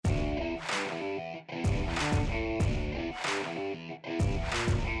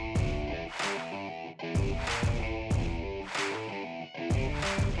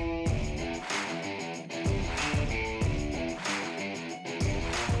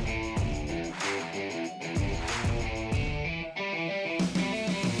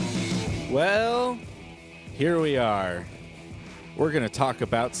Well, here we are. We're going to talk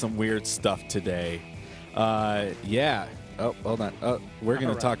about some weird stuff today. Yeah. Oh, hold on. We're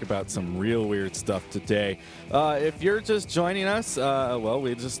going to talk about some real weird stuff today. If you're just joining us, well,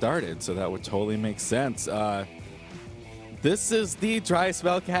 we just started, so that would totally make sense. This is the Dry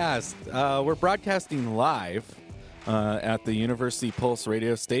Spellcast. We're broadcasting live at the University Pulse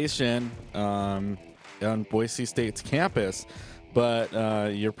radio station on Boise State's campus, but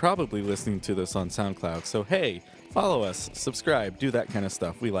you're probably listening to this on SoundCloud. So, hey, follow us, subscribe, do that kind of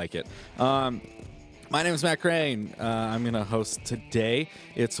stuff. We like it. My name is Matt Crane. I'm going to host today.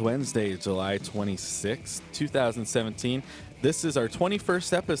 It's Wednesday, July 26, 2017. This is our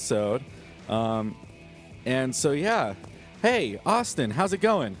 21st episode. And so, yeah. Hey, Austin, how's it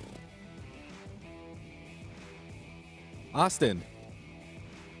going? Austin.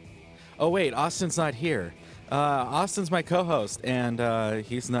 Oh, wait, Austin's not here. Austin's my co-host, and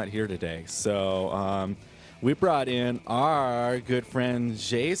he's not here today. So we brought in our good friend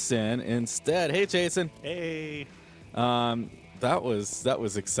Jason instead. Hey, Jason. Hey. That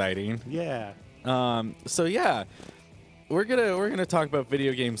was exciting. Yeah. So yeah, we're gonna talk about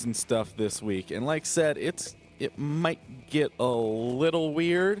video games and stuff this week. And like said, it might get a little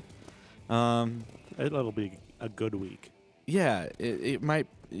weird. It'll be a good week. Yeah, it might.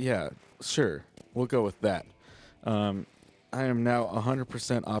 Yeah, sure. We'll go with that. I am now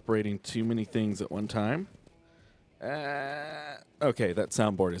 100% operating too many things at one time. Okay, that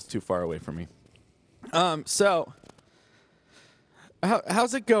soundboard is too far away from me. So,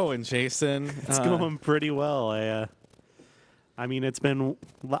 how's it going, Jason? It's going pretty well. I mean,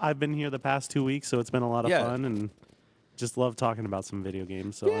 I've been here the past 2 weeks, so it's been a lot of fun, and just love talking about some video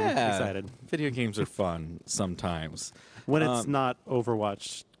games. So I'm excited. Video games are fun sometimes when it's not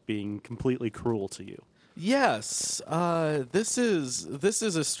Overwatch being completely cruel to you. Yes, this is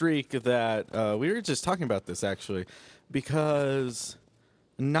a streak that we were just talking about this actually, because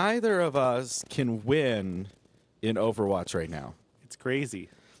neither of us can win in Overwatch right now. It's crazy.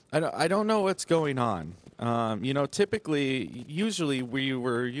 I don't know what's going on. Usually we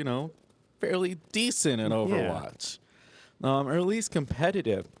were fairly decent in Overwatch, or at least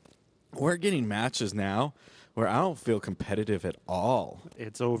competitive. We're getting matches now where I don't feel competitive at all.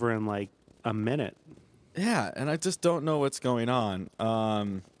 It's over in like a minute. Yeah, and I just don't know what's going on.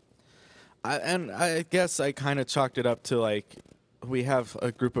 I guess I kind of chalked it up to, like, we have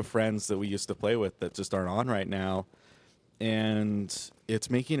a group of friends that we used to play with that just aren't on right now, and it's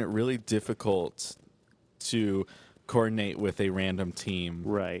making it really difficult to coordinate with a random team.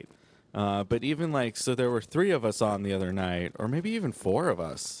 Right. But even, so there were 3 of us on the other night, or maybe even 4 of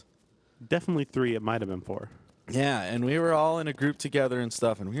us. Definitely 3. It might have been 4. Yeah, and we were all in a group together and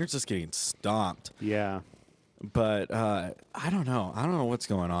stuff, and we were just getting stomped. Yeah. But I don't know. I don't know what's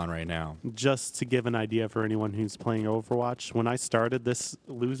going on right now. Just to give an idea for anyone who's playing Overwatch, when I started this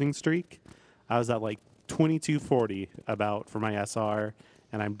losing streak, I was at like 2240 about for my SR,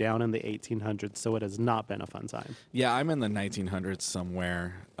 and I'm down in the 1800s, so it has not been a fun time. Yeah, I'm in the 1900s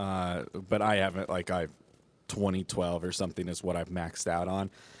somewhere, but I haven't, 2012 or something is what I've maxed out on.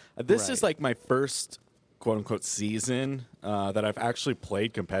 This is like my first quote-unquote season that I've actually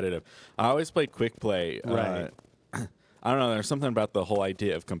played competitive. I always played quick play. Right. I don't know. There's something about the whole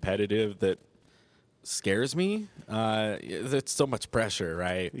idea of competitive that scares me. It's so much pressure,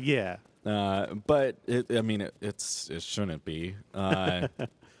 right? Yeah. But it shouldn't be. But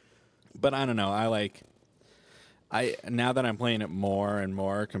I don't know. Now that I'm playing it more and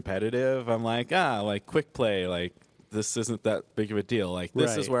more competitive, I'm like quick play. This isn't that big of a deal.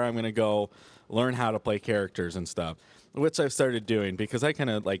 This is where I'm going to go learn how to play characters and stuff, which I've started doing because I kind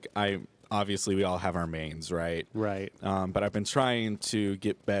of obviously we all have our mains, right? Right. But I've been trying to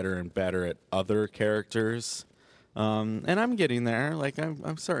get better and better at other characters. And I'm getting there.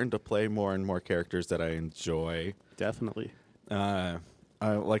 I'm starting to play more and more characters that I enjoy. Definitely. I'm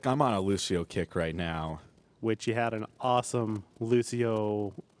on a Lucio kick right now. Which you had an awesome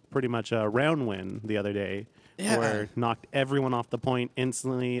Lucio, pretty much a round win the other day. Yeah. Where knocked everyone off the point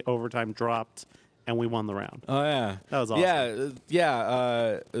instantly, overtime dropped, and we won the round. Oh, yeah. That was awesome.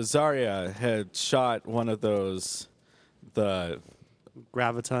 Yeah. Zarya had shot one of those, the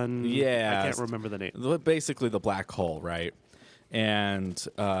Graviton. Yeah. I can't remember the name. Basically the black hole, right? And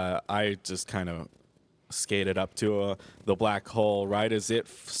I just kind of skated up to the black hole. Right as it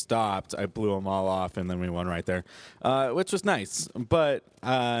stopped, I blew them all off, and then we won right there, which was nice. But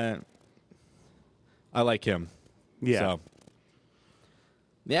I like him. Yeah. So,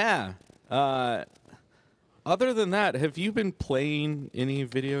 yeah. Other than that, have you been playing any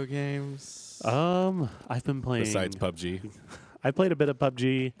video games? I've been playing besides PUBG. I played a bit of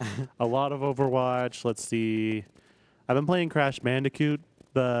PUBG, a lot of Overwatch. Let's see. I've been playing Crash Bandicoot,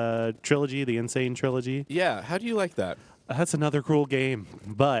 the trilogy, the Insane trilogy. Yeah, how do you like that? That's another cool game,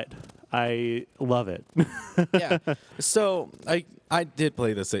 but I love it. Yeah. So I did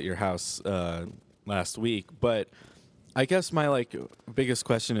play this at your house last week, but I guess my like biggest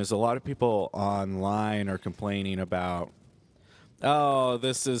question is a lot of people online are complaining about, oh,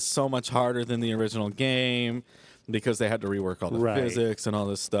 this is so much harder than the original game because they had to rework all the Right. physics and all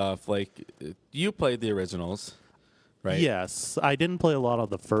this stuff. Like, you played the originals, right? Yes, I didn't play a lot of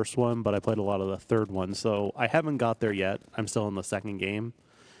the first one, but I played a lot of the third one. So I haven't got there yet. I'm still in the second game.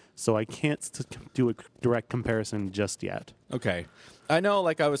 So I can't do a direct comparison just yet. Okay. I know,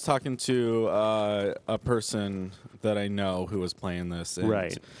 like, I was talking to a person that I know who was playing this. And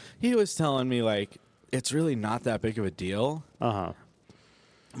Right. he was telling me, like, it's really not that big of a deal. Uh-huh.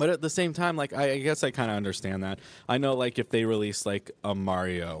 But at the same time, like, I guess I kind of understand that. I know, like, if they release, like, a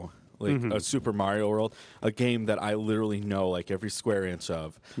Mario, like, a Super Mario World, a game that I literally know, like, every square inch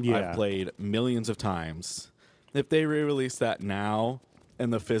of, Yeah. I've played millions of times. If they re-release that now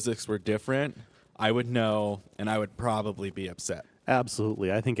and the physics were different, I would know, and I would probably be upset.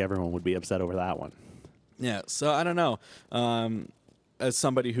 Absolutely. I think everyone would be upset over that one. Yeah, so I don't know. As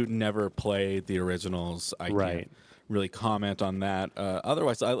somebody who never played the originals, I Right. can't really comment on that.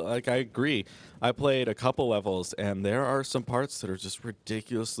 Otherwise, I agree. I played a couple levels, and there are some parts that are just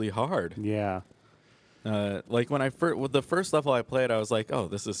ridiculously hard. Yeah. Like when with the first level I played, I was like, "Oh,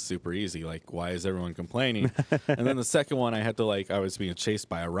 this is super easy. Like, why is everyone complaining?" And then the second one, I had to I was being chased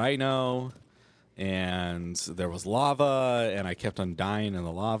by a rhino, and there was lava, and I kept on dying in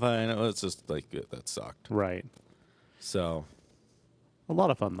the lava, and it was just like that sucked. Right. So, A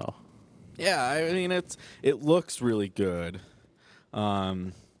lot of fun, though. yeah, I mean it looks really good.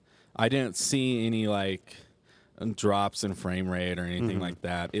 I didn't see any drops in frame rate or anything like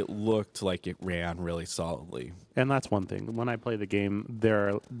that. It looked like it ran really solidly. And that's one thing. When I play the game, there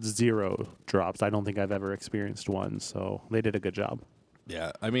are 0 drops. I don't think I've ever experienced one, so they did a good job.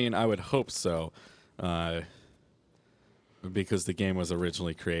 Yeah, I mean, I would hope so, because the game was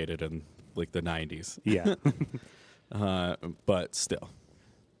originally created in like the 90s. Yeah. But still.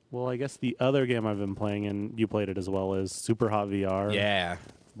 Well, I guess the other game I've been playing, and you played it as well, is Super Hot VR. Yeah.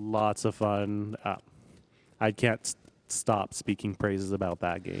 Lots of fun. I can't stop speaking praises about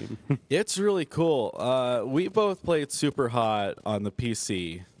that game. It's really cool. We both played Super Hot on the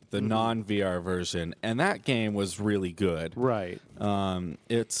PC, the non-VR version, and that game was really good. Right.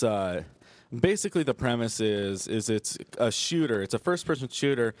 It's basically the premise is it's a shooter. It's a first-person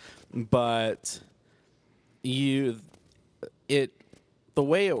shooter, but the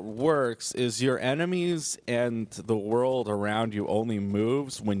way it works is your enemies and the world around you only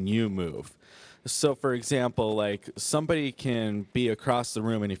moves when you move. So, for example, like somebody can be across the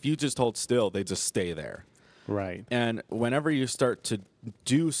room, and if you just hold still, they just stay there. Right. And whenever you start to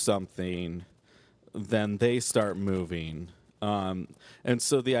do something, then they start moving. And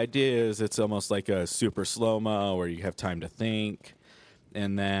so the idea is it's almost like a super slow-mo where you have time to think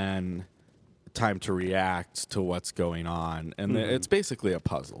and then time to react to what's going on. And it's basically a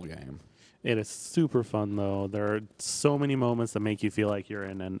puzzle game. It is super fun, though. There are so many moments that make you feel like you're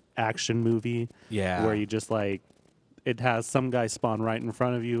in an action movie. Yeah. Where you just it has some guy spawn right in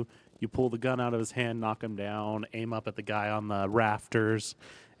front of you. You pull the gun out of his hand, knock him down, aim up at the guy on the rafters.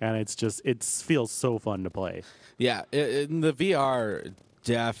 And it feels so fun to play. Yeah. The VR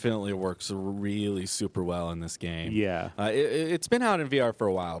definitely works really super well in this game. Yeah. It's been out in VR for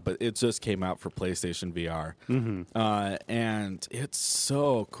a while, but it just came out for PlayStation VR. And it's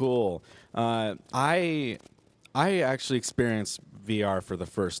so cool. I actually experienced VR for the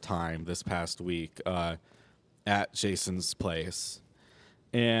first time this past week at Jason's place.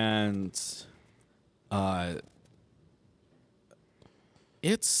 And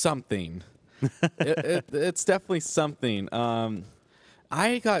it's something. It's definitely something.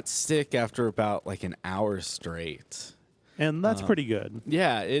 I got sick after about like an hour straight. And that's pretty good.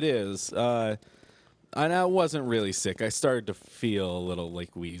 Yeah, it is. And I wasn't really sick. I started to feel a little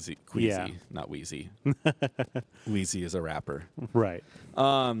like queasy. Yeah. Not wheezy. Wheezy is a rapper. Right.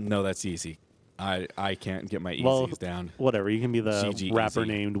 No, that's easy. I can't get my Easies down. Whatever. You can be the GG rapper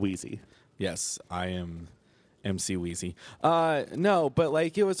Easy. named Wheezy. Yes, I am MC Wheezy. No, but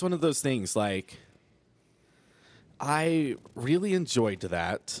like it was one of those things like I really enjoyed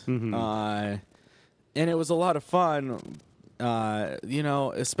that. And it was a lot of fun.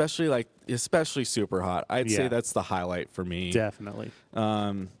 Especially Super Hot. I'd say Yeah. that's the highlight for me. Definitely.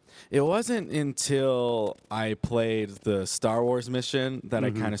 It wasn't until I played the Star Wars mission that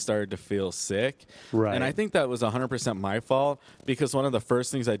I kind of started to feel sick. Right. And I think that was 100% my fault because one of the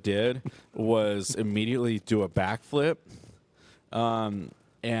first things I did was immediately do a backflip.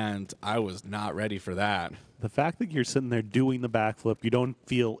 And I was not ready for that. The fact that you're sitting there doing the backflip, you don't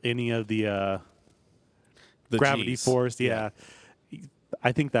feel any of the gravity G's. force. Yeah.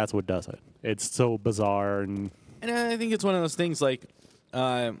 I think that's what does it. It's so bizarre. And I think it's one of those things like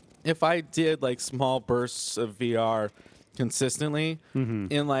if I did like small bursts of VR consistently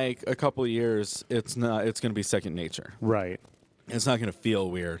in like a couple of years, it's going to be second nature. right. It's not going to feel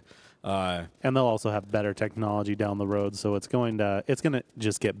weird. And they'll also have better technology down the road, so it's going to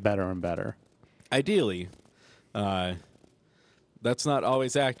just get better and better. Ideally, that's not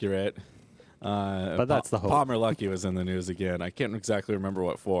always accurate. But that's the hope. Palmer Luckey was in the news again. I can't exactly remember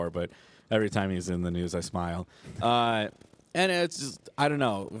what for, but every time he's in the news, I smile. And it's just, I don't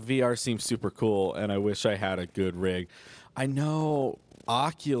know, VR seems super cool, and I wish I had a good rig. I know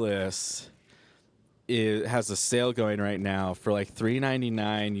Oculus has a sale going right now for like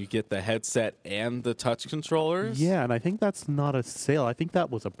 $399. You get the headset and the touch controllers. Yeah, and I think that's not a sale. I think that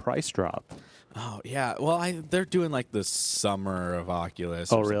was a price drop. Oh yeah, well they're doing like the summer of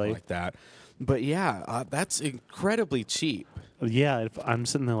Oculus. Oh, or something really? like that. But yeah, that's incredibly cheap. Yeah, if I'm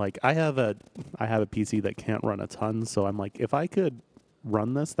sitting there like I have a PC that can't run a ton, so I'm like, if I could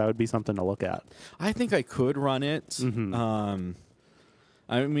run this, that would be something to look at. I think I could run it.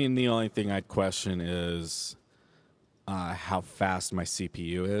 I mean, the only thing I'd question is how fast my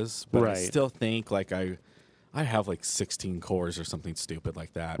CPU is. But I Right. still think like I have like 16 cores or something stupid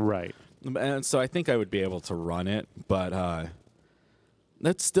like that. Right. And so I think I would be able to run it, but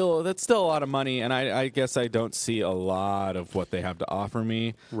that's still a lot of money, and I guess I don't see a lot of what they have to offer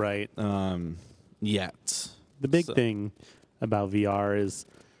me Right. yet. The big thing about VR is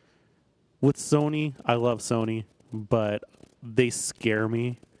with Sony, I love Sony, but they scare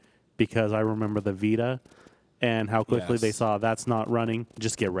me because I remember the Vita and how quickly they Yes. saw that's not running,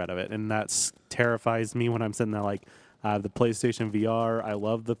 just get rid of it. And that terrifies me when I'm sitting there like, I have the PlayStation VR, I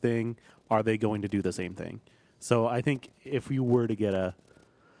love the thing. Are they going to do the same thing? So I think if you were to get a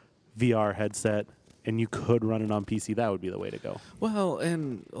VR headset and you could run it on PC, that would be the way to go. Well,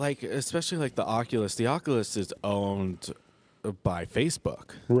 and like especially like the Oculus is owned by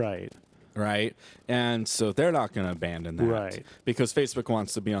Facebook. Right. Right. And so they're not going to abandon that. Right. Because Facebook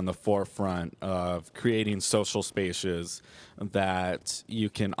wants to be on the forefront of creating social spaces that you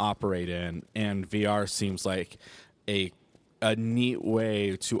can operate in. And VR seems like a neat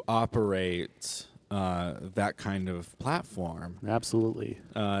way to operate that kind of platform. Absolutely.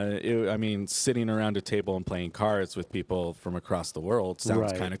 I mean, sitting around a table and playing cards with people from across the world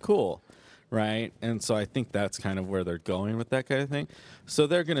sounds Right. kind of cool. Right. And so I think that's kind of where they're going with that kind of thing. So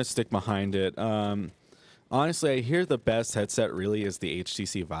they're going to stick behind it. Honestly, I hear the best headset really is the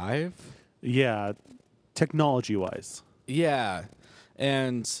HTC Vive. Yeah, technology-wise. Yeah.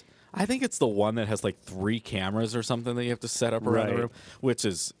 And I think it's the one that has like 3 cameras or something that you have to set up around the Right. room, which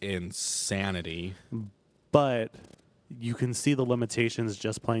is insanity. But you can see the limitations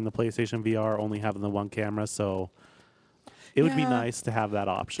just playing the PlayStation VR, only having the one camera, so it would be Yeah. nice to have that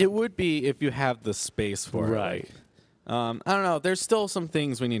option. It would be if you have the space for it. Right. Like, I don't know. There's still some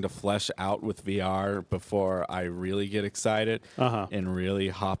things we need to flesh out with VR before I really get excited and really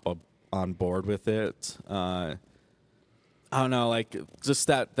hop on board with it. I don't know. Like just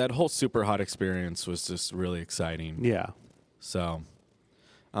that whole super hot experience was just really exciting. Yeah. So,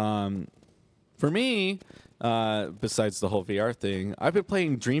 for me, besides the whole VR thing, I've been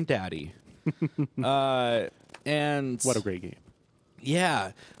playing Dream Daddy. And What a great game.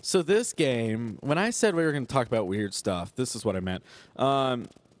 yeah. So this game, when I said we were going to talk about weird stuff, this is what I meant.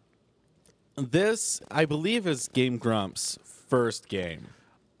 This, I believe, is Game Grump's first game.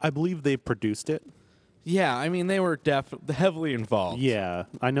 I believe they produced it. Yeah, I mean, they were heavily involved. Yeah.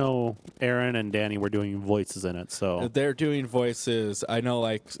 I know Aaron and Danny were doing voices in it, so. They're doing voices. I know,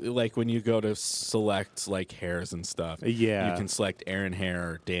 like when you go to select like hairs and stuff. Yeah. you can select Aaron hair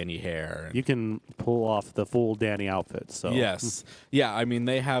or Danny hair. You can pull off the full Danny outfit, so. Yes, yeah. I mean,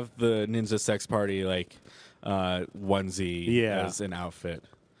 they have the Ninja Sex Party like onesie as an outfit,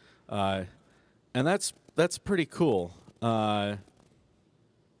 and that's pretty cool. All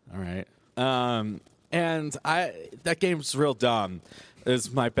right. And that game's real dumb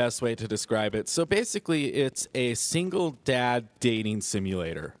is my best way to describe it. So basically it's a single dad dating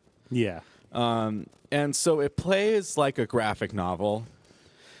simulator. Yeah. And so it plays like a graphic novel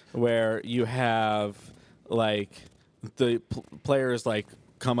where you have like the players like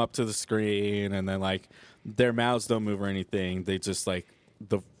come up to the screen and then like their mouths don't move or anything. They just like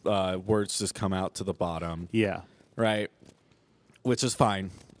the words just come out to the bottom. Yeah. Right. Which is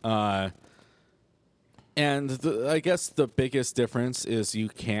fine. And I guess the biggest difference is you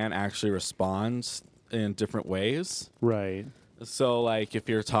can actually respond in different ways. Right. So, like, if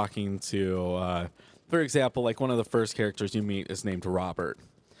you're talking to, for example, like one of the first characters you meet is named Robert.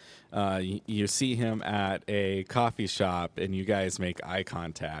 You see him at a coffee shop, and you guys make eye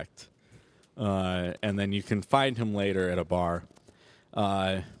contact. And then you can find him later at a bar.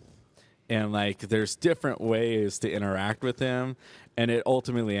 And, like, there's different ways to interact with him, and it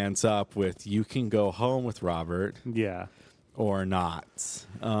ultimately ends up with you can go home with Robert. Yeah. Or not.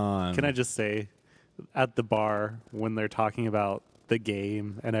 Can I just say, at the bar, when they're talking about the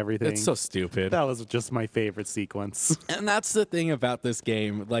game and everything. It's so stupid. That was just my favorite sequence. And that's the thing about this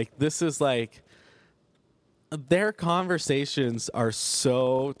game. Like, this is like, their conversations are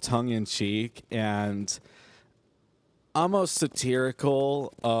so tongue-in-cheek and almost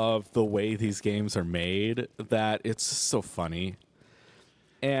satirical of the way these games are made that it's just so funny.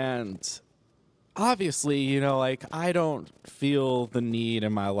 And obviously, you know, like, I don't feel the need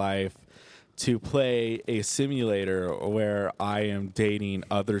in my life to play a simulator where I am dating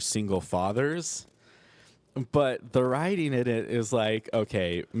other single fathers. But the writing in it is like,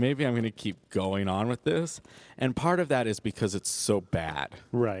 okay, maybe I'm going to keep going on with this. And part of that is because it's so bad.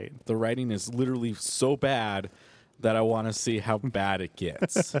 Right. The writing is literally so bad that I want to see how bad it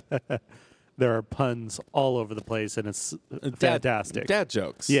gets. There are puns all over the place, and it's fantastic. Dad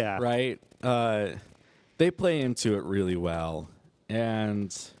jokes. Yeah. Right? They play into it really well.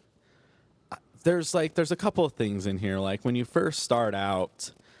 And there's a couple of things in here. Like, when you first start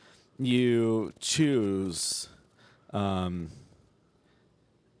out, you choose, so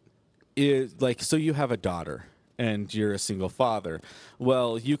you have a daughter and you're a single father.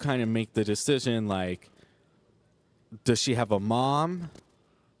 Well, you kind of make the decision, like, does she have a mom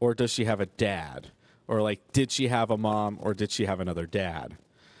or does she have a dad? Or, like, did she have a mom or did she have another dad?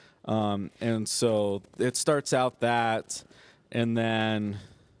 And so it starts out that, and then,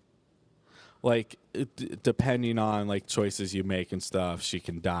 like, depending on, like, choices you make and stuff, she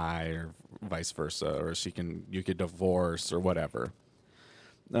can die or vice versa, or you could divorce or whatever.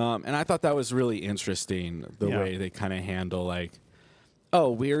 And I thought that was really interesting, the way they kind of handle, like, oh,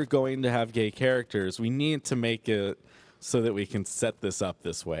 we're going to have gay characters. We need to make it so that we can set this up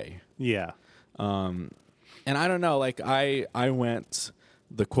this way. Yeah. And I don't know, like, I went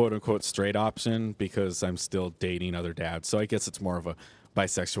the quote-unquote straight option because I'm still dating other dads, so I guess it's more of a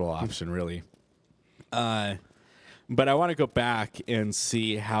bisexual option, really. But I want to go back and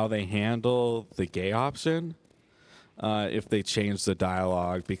see how they handle the gay option, if they change the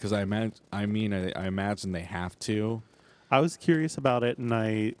dialogue, because I imagine they have to. I was curious about it, and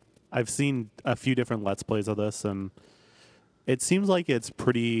I've seen a few different Let's Plays of this, and it seems like it's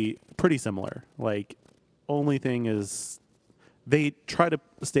pretty similar. Like, only thing is they try to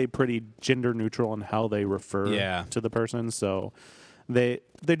stay pretty gender neutral in how they refer to the person, so they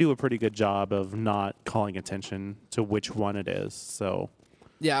do a pretty good job of not calling attention to which one it is. So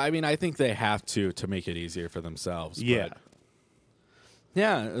yeah, I mean, I think they have to make it easier for themselves. Yeah. But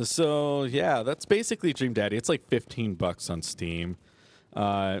yeah, so yeah, that's basically Dream Daddy. It's like $15 on Steam.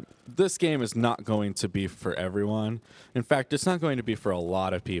 This game is not going to be for everyone. In fact, it's not going to be for a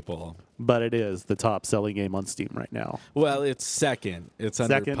lot of people. But it is the top selling game on Steam right now. Well, it's second. It's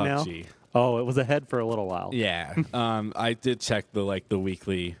under PUBG. Now? Oh, it was ahead for a little while. Yeah. I did check the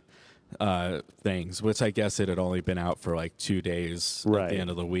weekly things, which I guess it had only been out for like 2 days at the end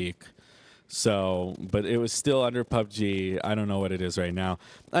of the week. So, but it was still under PUBG. I don't know what it is right now.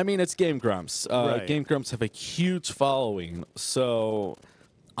 I mean, it's Game Grumps. Game Grumps have a huge following, so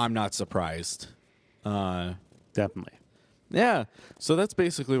I'm not surprised. Definitely. Yeah, so that's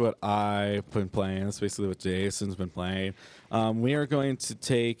basically what I've been playing. That's basically what Jason's been playing. We are going to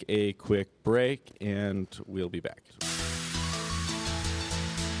take a quick break, and we'll be back.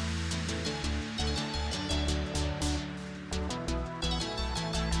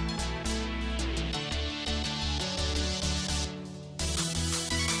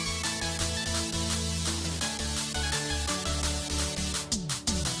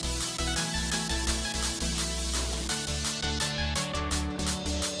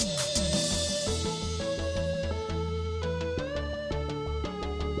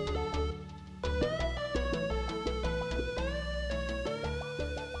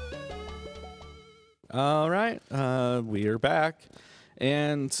 All right, we are back.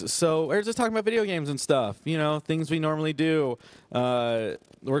 And so we're just talking about video games and stuff, you know, things we normally do. We're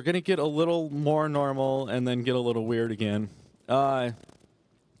going to get a little more normal and then get a little weird again. So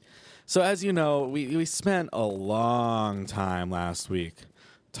as you know, we spent a long time last week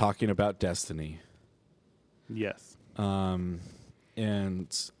talking about Destiny. Yes. And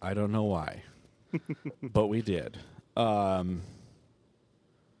I don't know why, but we did.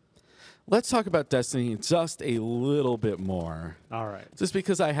 Let's talk about Destiny just a little bit more. All right. Just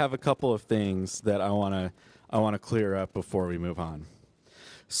because I have a couple of things that I want to clear up before we move on.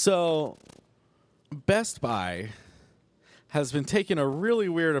 So, Best Buy has been taking a really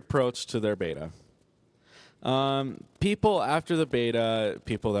weird approach to their beta. People after the beta,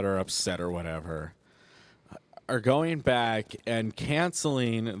 people that are upset or whatever, are going back and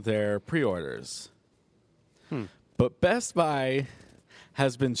canceling their pre-orders. But Best Buy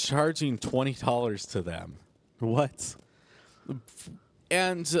has been charging $20 to them. What?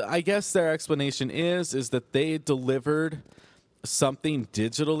 And I guess their explanation is that they delivered something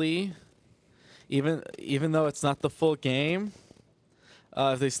digitally, even though it's not the full game.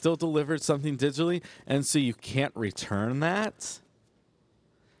 They still delivered something digitally, and so you can't return that.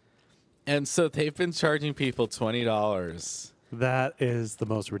 And so they've been charging people $20. That is the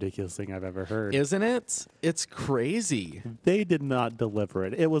most ridiculous thing I've ever heard. Isn't it? It's crazy. They did not deliver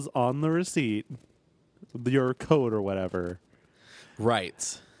it. It was on the receipt, your code or whatever.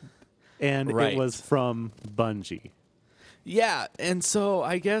 Right. And Right. it was from Bungie. Yeah, and so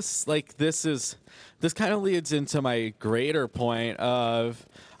I guess like this kind of leads into my greater point of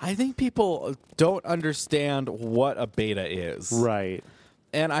I think people don't understand what a beta is. Right.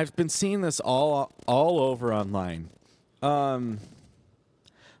 And I've been seeing this all over online. The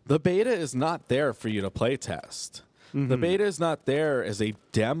beta is not there for you to play test. The beta is not there as a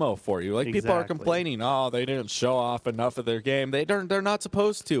demo for you. Like people are Exactly. complaining, oh, they didn't show off enough of their game. They're not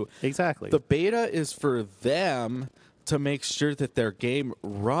supposed to. Exactly. The beta is for them to make sure that their game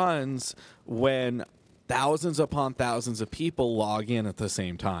runs when thousands upon thousands of people log in at the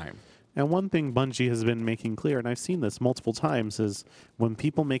same time. And one thing Bungie has been making clear, and I've seen this multiple times, is when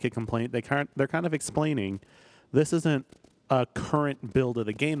people make a complaint, they're kind of explaining this isn't a current build of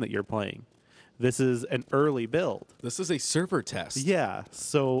the game that you're playing. This is an early build. This is a server test. Yeah,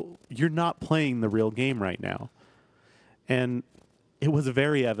 so you're not playing the real game right now. And it was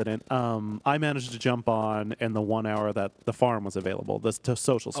very evident. I managed to jump on in the 1 hour that the farm was available, the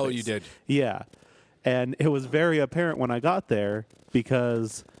social space. Oh, you did? Yeah. And it was very apparent when I got there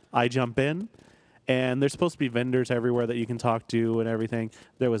because I jump in, and there's supposed to be vendors everywhere that you can talk to and everything.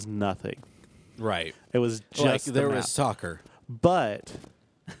 There was nothing. Right. It was just Like the there map. was soccer. But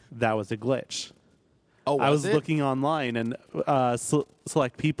that was a glitch. Oh, I was it? looking online, and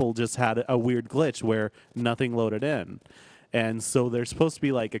select people just had a weird glitch where nothing loaded in. And so there's supposed to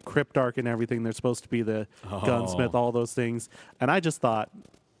be like a crypt arc and everything. There's supposed to be the gunsmith, all those things. And I just thought,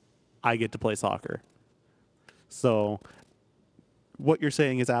 I get to play soccer. So what you're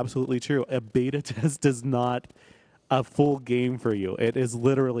saying is absolutely true. A beta test is not a full game for you. It is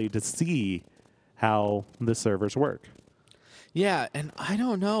literally to see how the servers work. Yeah, and I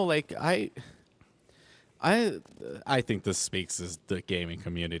don't know, like I think this speaks as the gaming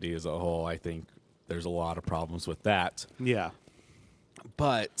community as a whole. I think there's a lot of problems with that. Yeah.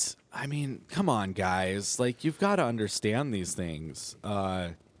 But I mean, come on, guys. Like you've got to understand these things.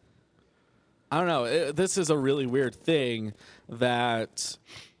 I don't know. This is a really weird thing that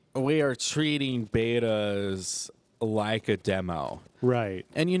we are treating betas like a demo. Right.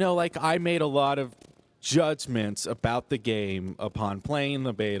 And you know, like I made a lot of judgments about the game upon playing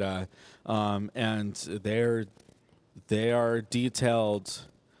the beta, and they are detailed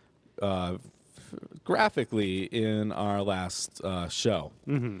graphically in our last show.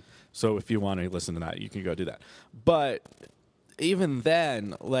 Mm-hmm. So if you want to listen to that, you can go do that. But even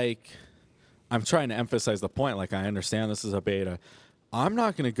then, like I'm trying to emphasize the point. Like I understand this is a beta. I'm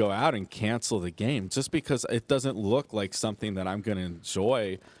not going to go out and cancel the game just because it doesn't look like something that I'm going to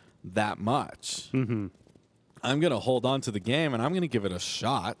enjoy that much. Mm-hmm. I'm going to hold on to the game and I'm going to give it a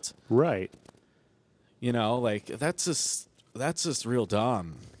shot. Right. You know, like that's just real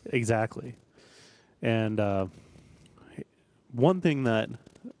dumb. Exactly. And one thing that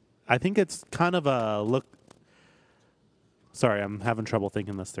I think it's kind of a look. Sorry, I'm having trouble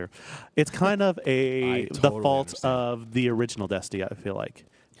thinking this through. It's kind of I the totally fault understand. of the original Destiny, I feel like.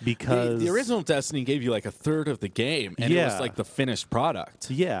 Because The original Destiny gave you like a third of the game, and it Yeah. was like the finished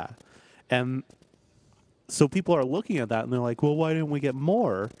product. Yeah. And so people are looking at that and they're like, well, why didn't we get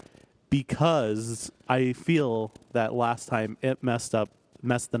more? Because I feel that last time it messed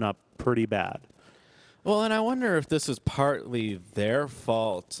them up pretty bad. Well, and I wonder if this is partly their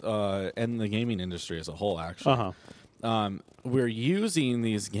fault, and the gaming industry as a whole, actually. Uh-huh. We're using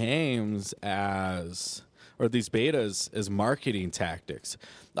these games or these betas as marketing tactics.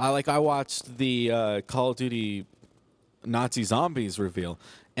 I watched the Call of Duty Nazi Zombies reveal,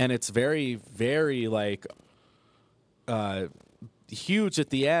 and it's very, very like huge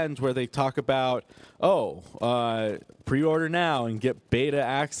at the end where they talk about, pre-order now and get beta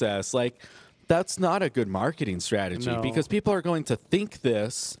access. Like, that's not a good marketing strategy because people are going to think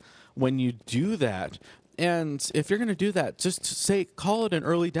this when you do that. And if you're going to do that, just call it an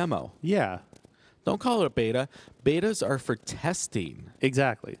early demo. Yeah. Don't call it a beta. Betas are for testing.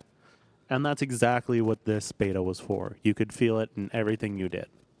 Exactly. And that's exactly what this beta was for. You could feel it in everything you did.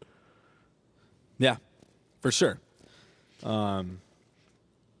 Yeah, for sure.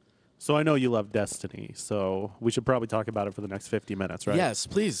 So I know you love Destiny, so we should probably talk about it for the next 50 minutes, right? Yes,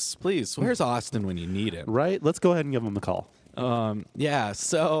 please. Where's Austin when you need him? Right? Let's go ahead and give him a call. Yeah,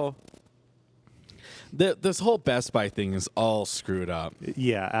 so this whole Best Buy thing is all screwed up.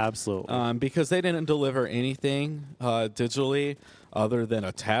 Yeah, absolutely. Because they didn't deliver anything digitally other than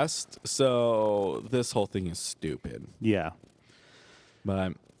a test. So this whole thing is stupid. Yeah.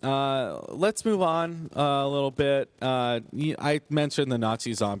 But let's move on a little bit. I mentioned the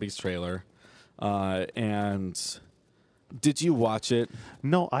Nazi Zombies trailer. And did you watch it?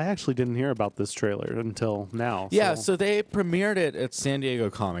 No, I actually didn't hear about this trailer until now. Yeah, so they premiered it at San Diego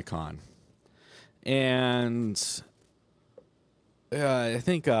Comic-Con. And I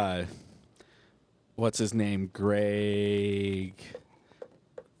think, what's his name? Greg,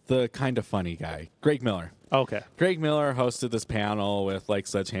 the kind of funny guy. Greg Miller. Okay. Greg Miller hosted this panel with, like,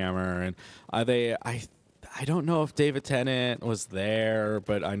 Sledgehammer. And I don't know if David Tennant was there,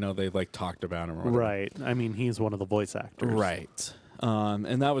 but I know they, like, talked about him or whatever. Right. I mean, he's one of the voice actors. Right.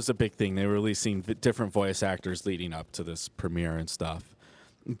 And that was a big thing. They were releasing different voice actors leading up to this premiere and stuff.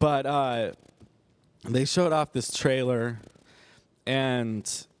 But they showed off this trailer, and,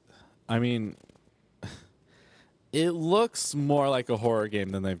 I mean, it looks more like a horror game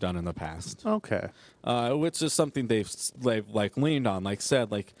than they've done in the past. Okay. Which is something they've like leaned on. Like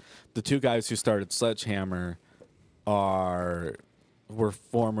said, like the two guys who started Sledgehammer were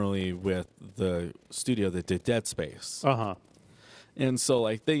formerly with the studio that did Dead Space. Uh-huh. And so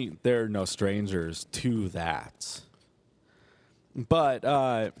like they're no strangers to that.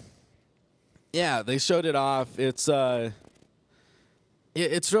 But yeah, they showed it off. It's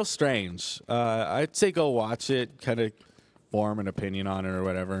real strange. I'd say go watch it, kind of form an opinion on it or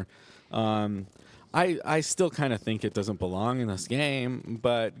whatever. I still kind of think it doesn't belong in this game,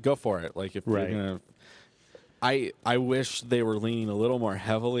 but go for it. Like if you're gonna, I wish they were leaning a little more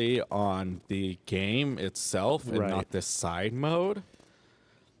heavily on the game itself and not this side mode.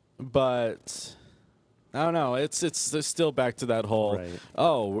 But I don't know. It's still back to that whole. Right.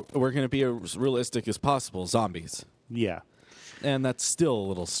 Oh, we're gonna be as realistic as possible. Zombies. Yeah. And that's still a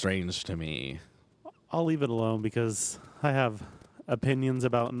little strange to me. I'll leave it alone because I have opinions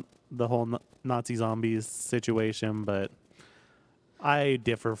about the whole Nazi zombies situation, but I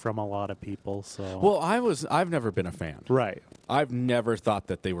differ from a lot of people. So Well, I've never been a fan. right. I've never thought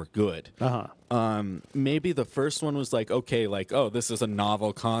that they were good. Uh-huh. Maybe the first one was like, okay, like, oh, this is a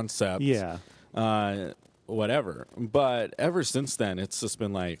novel concept. Yeah. Whatever. But ever since then, it's just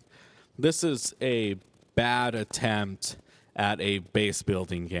been like, this is a bad attempt at a base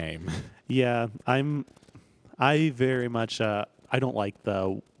building game. Yeah, I very much I don't like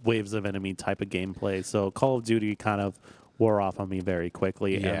the waves of enemy type of gameplay. So Call of Duty kind of wore off on me very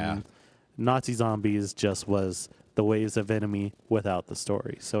quickly. Yeah. And Nazi Zombies just was the waves of enemy without the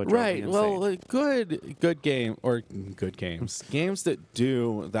story. So it drove me insane. Well, good game or good games, games that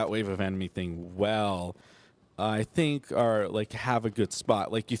do that wave of enemy thing well, I think are like have a good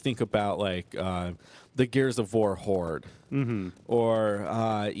spot. Like you think about like the Gears of War Horde,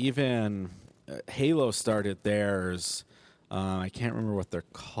 or even Halo started theirs. I can't remember what they're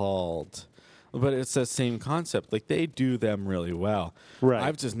called, but it's the same concept. Like they do them really well. Right.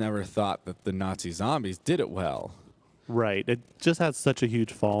 I've just never thought that the Nazi Zombies did it well. Right. It just has such a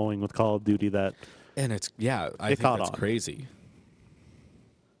huge following with Call of Duty that And it's I think caught that's on. crazy.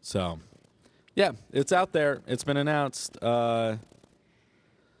 So, yeah, it's out there. It's been announced. We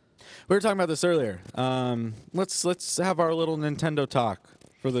were talking about this earlier. Let's have our little Nintendo talk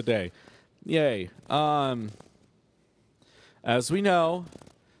for the day. Yay. As we know,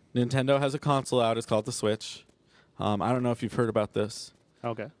 Nintendo has a console out. It's called the Switch. I don't know if you've heard about this.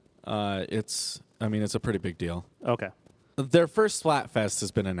 okay. It's a pretty big deal. Okay. Their first Splatfest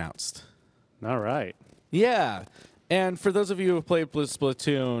has been announced. All right. Yeah. And for those of you who have played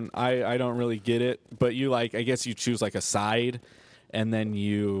Splatoon, I don't really get it, but you I guess you choose like a side and then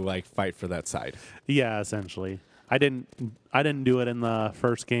you like fight for that side. Yeah, essentially. I didn't do it in the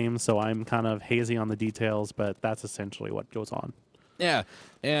first game, so I'm kind of hazy on the details, but that's essentially what goes on. Yeah.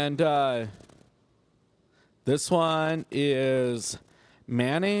 And this one is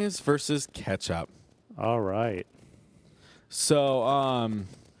mayonnaise versus ketchup. All right. So,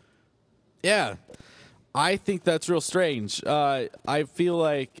 yeah, I think that's real strange. I feel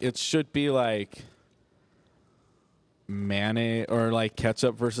like it should be like mayonnaise or like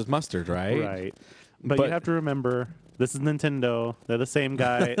ketchup versus mustard, right? Right. But you have to remember, this is Nintendo. They're the same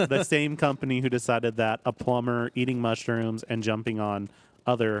guy, the same company who decided that a plumber eating mushrooms and jumping on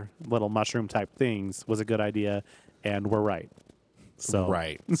other little mushroom type things was a good idea, and we're right. So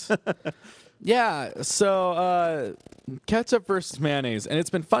Right. Yeah, so ketchup versus mayonnaise, and it's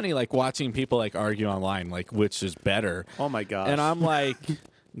been funny like watching people like argue online like which is better. Oh my gosh. And I'm like,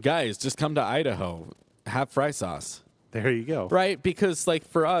 guys, just come to Idaho, have fry sauce. There you go. Right? Because like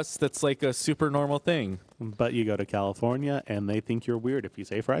for us that's like a super normal thing. But you go to California and they think you're weird if you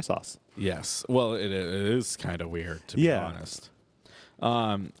say fry sauce. Yes. Well, it is kind of weird to be Yeah. honest.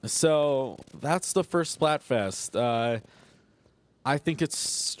 So that's the first Splatfest. I think it's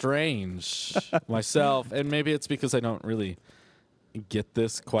strange myself, and maybe it's because I don't really get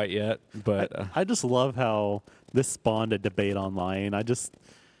this quite yet. But I just love how this spawned a debate online.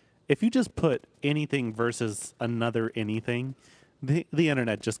 If you just put anything versus another anything, the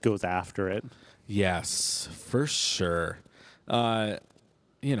internet just goes after it. yes, for sure.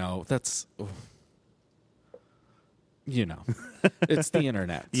 That's it's the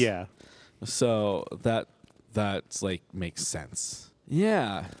internet. Yeah. So that's like makes sense.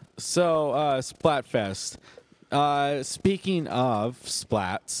 Yeah. So Splatfest. Speaking of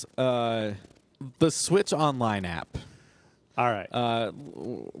splats, the Switch Online app. All right.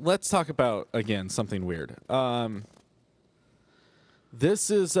 Let's talk about again something weird. This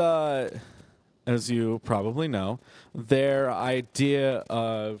is as you probably know, their idea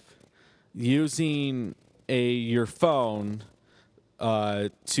of using your phone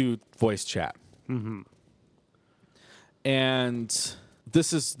to voice chat. Mm-hmm. And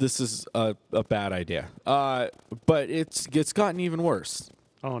this is a bad idea. But it's gotten even worse.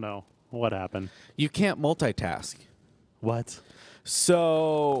 Oh no. What happened? You can't multitask. What?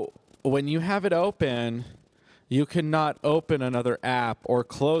 So when you have it open, you cannot open another app or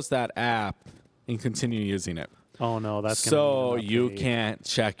close that app and continue using it. Oh no, that's so gonna be an you update. can't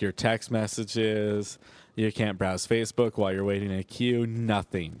check your text messages. You can't browse Facebook while you're waiting in a queue.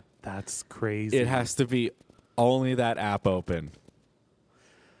 Nothing. That's crazy. It has to be only that app open.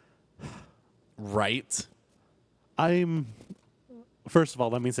 Right? First of all,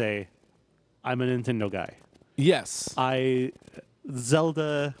 let me say, I'm a Nintendo guy. Yes.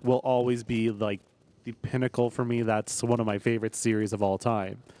 Zelda will always be like the pinnacle for me. That's one of my favorite series of all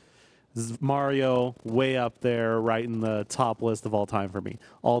time. Mario, way up there, right in the top list of all time for me.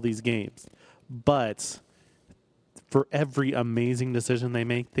 All these games. But for every amazing decision they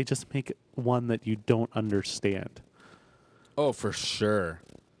make, they just make one that you don't understand. Oh, for sure.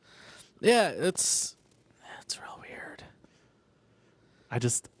 Yeah, it's real weird.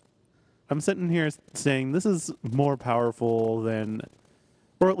 I'm sitting here saying this is more powerful than,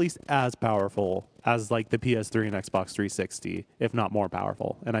 or at least as powerful as like the PS3 and Xbox 360, if not more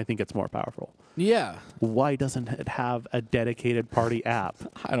powerful. And I think it's more powerful. Yeah. Why doesn't it have a dedicated party app?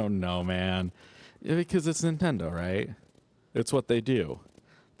 I don't know, man. Yeah, because it's Nintendo, right? It's what they do.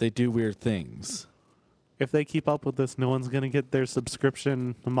 They do weird things. If they keep up with this, no one's going to get their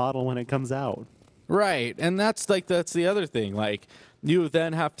subscription model when it comes out. Right. And that's the other thing. Like, you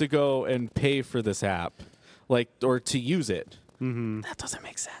then have to go and pay for this app, like, or to use it. Mm-hmm. That doesn't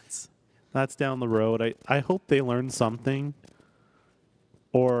make sense. That's down the road. I hope they learn something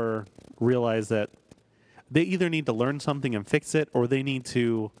or realize that they either need to learn something and fix it, or they need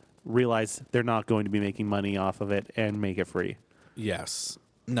to realize they're not going to be making money off of it and make it free. Yes.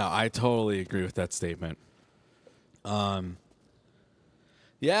 No, I totally agree with that statement.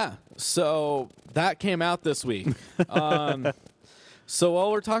 Yeah, so that came out this week. So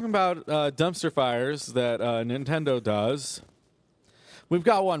while we're talking about dumpster fires that Nintendo does, we've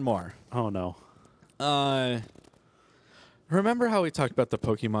got one more. Oh, no. Remember how we talked about the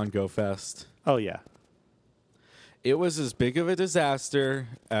Pokemon Go Fest? Oh, yeah. It was as big of a disaster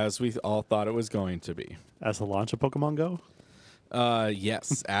as we all thought it was going to be. As the launch of Pokemon Go?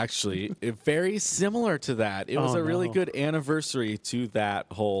 Yes, actually. Very similar to that. It was a really good anniversary to that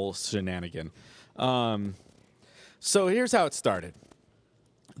whole shenanigan. So here's how it started.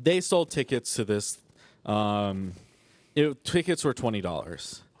 They sold tickets to this. Tickets were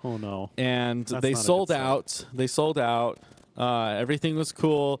 $20. Oh, no. And That's they not a sold good sign. out. They sold out. Everything was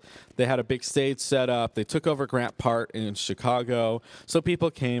cool. They had a big stage set up. They took over Grant Park in Chicago. So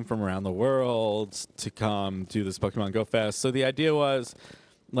people came from around the world to come do this Pokemon Go Fest. So the idea was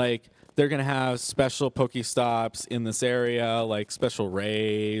Like, they're going to have special Pokestops in this area, like special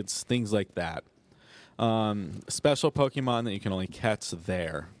raids, things like that. Special Pokemon that you can only catch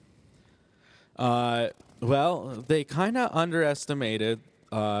there. Well, they kind of underestimated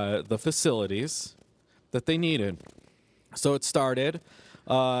the facilities that they needed. So it started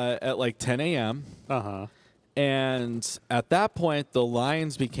at like 10 a.m. Uh-huh. And at that point, the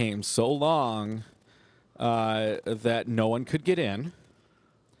lines became so long that no one could get in.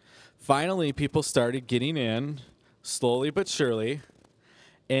 Finally, people started getting in, slowly but surely.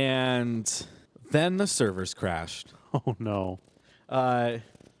 And then the servers crashed. Oh, no.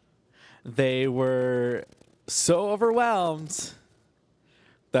 They were so overwhelmed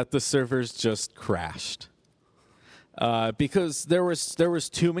that the servers just crashed. Because there was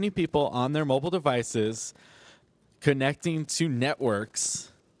too many people on their mobile devices connecting to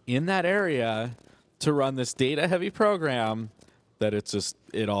networks in that area to run this data-heavy program that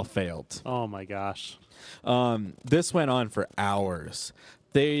it all failed. Oh, my gosh. This went on for hours.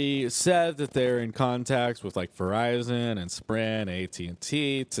 They said that they're in contact with like Verizon and Sprint,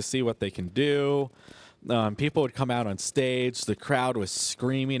 AT&T to see what they can do. People would come out on stage. The crowd was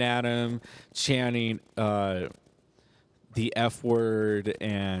screaming at them, chanting the F word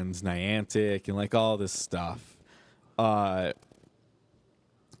and Niantic and like all this stuff.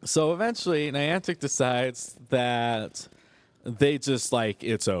 So eventually Niantic decides that they just like,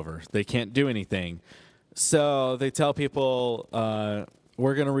 it's over. They can't do anything. So they tell people,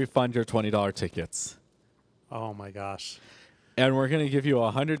 we're going to refund your $20 tickets. Oh, my gosh. And we're going to give you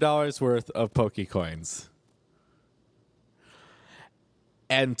 $100 worth of Pokecoins.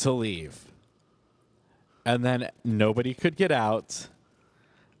 And to leave. And then nobody could get out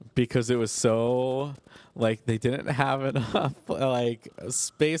because it was so, like, they didn't have enough, like,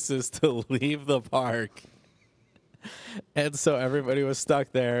 spaces to leave the park. And so everybody was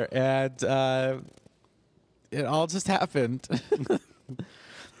stuck there. And it all just happened.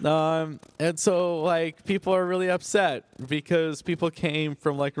 And so, like, people are really upset because people came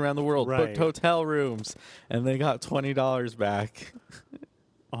from, like, around the world, Right. booked hotel rooms, and they got $20 back.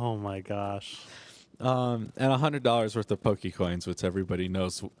 Oh, my gosh. And $100 worth of Pokecoins, which everybody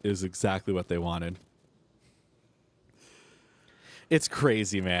knows is exactly what they wanted. It's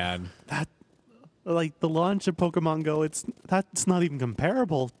crazy, man. That, like, the launch of Pokemon Go, that's not even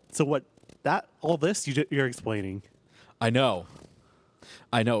comparable to what all this you're explaining. I know.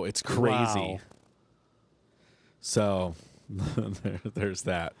 It's crazy. Wow. So there's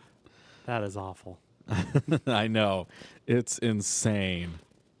that. That is awful. I know. It's insane.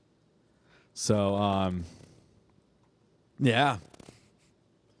 So, yeah.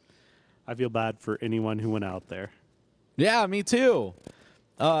 I feel bad for anyone who went out there. Yeah, me too.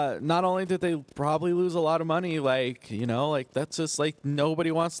 Not only did they probably lose a lot of money, like, that's just like nobody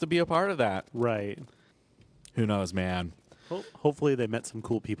wants to be a part of that. Right. Who knows, man? Hopefully they met some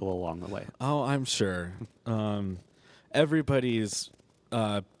cool people along the way. Oh, I'm sure. Everybody's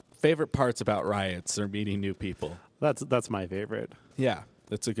favorite parts about riots are meeting new people. That's my favorite. Yeah,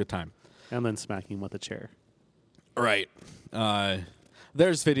 that's a good time. And then smacking with a chair. Right.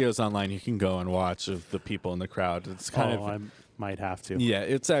 There's videos online you can go and watch of the people in the crowd. It's kind of, I might have to. yeah,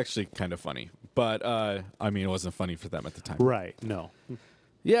 it's actually kind of funny. But, I mean, it wasn't funny for them at the time. Right. No.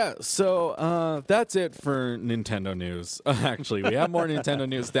 Yeah, so that's it for Nintendo news. Actually, we have more Nintendo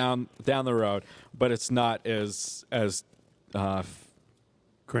news down the road, but it's not as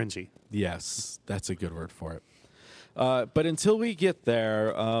Cringy. yes, that's a good word for it. But until we get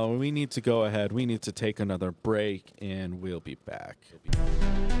there, we need to go ahead. We need to take another break, and we'll be back.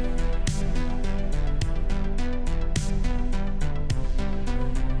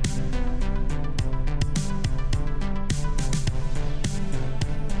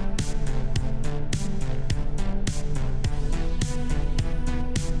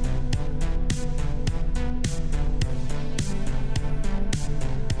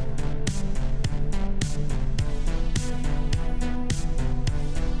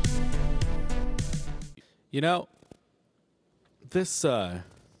 This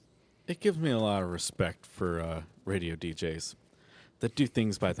it gives me a lot of respect for radio DJs that do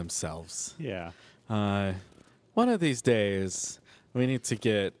things by themselves. Yeah. One of these days, we need to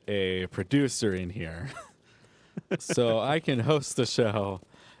get a producer in here so I can host the show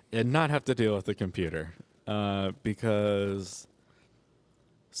and not have to deal with the computer because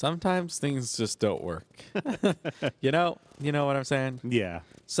sometimes things just don't work. You know what I'm saying? Yeah.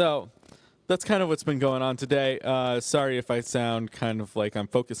 So that's kind of what's been going on today. Sorry if I sound kind of like I'm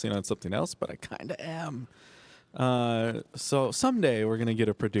focusing on something else, but I kind of am. So someday we're going to get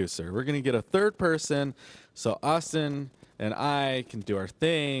a producer. We're going to get a third person so Austin and I can do our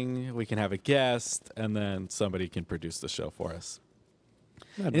thing. We can have a guest, and then somebody can produce the show for us.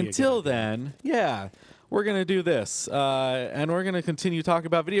 That'd be a good Until idea. then, yeah, we're going to do this. And we're going to continue talking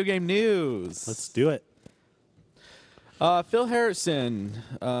about video game news. Let's do it. Phil Harrison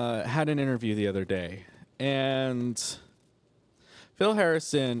had an interview the other day. And Phil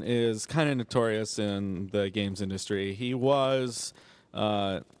Harrison is kind of notorious in the games industry. He was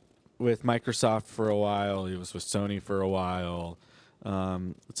with Microsoft for a while. He was with Sony for a while.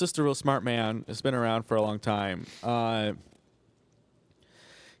 It's just a real smart man. It's been around for a long time.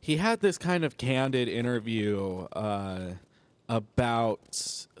 He had this kind of candid interview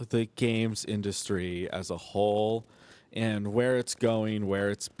about the games industry as a whole and where it's going, where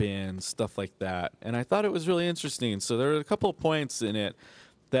it's been, stuff like that. And I thought it was really interesting. So there were a couple of points in it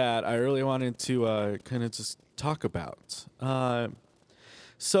that I really wanted to kind of just talk about.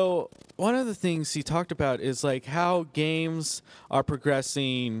 So one of the things he talked about is like how games are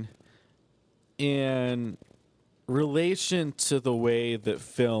progressing in relation to the way that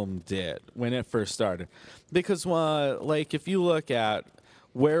film did when it first started. Because like if you look at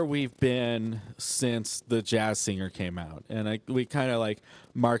where we've been since the Jazz Singer came out, and we kind of like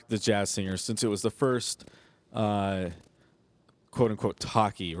marked the Jazz Singer since it was the first quote unquote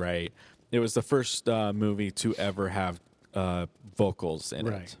talkie, right? It was the first movie to ever have vocals in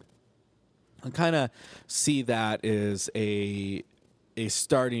it. I kind of see that as a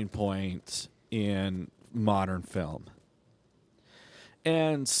starting point in modern film.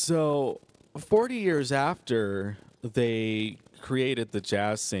 And so 40 years after they created the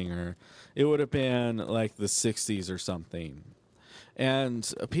Jazz Singer, it would have been like the 60s or something.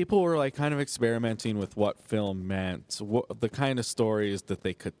 And people were like kind of experimenting with what film meant, the kind of stories that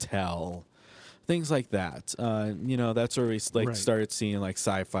they could tell, things like that. That's where we started seeing like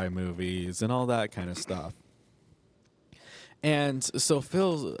sci-fi movies and all that kind of stuff. And so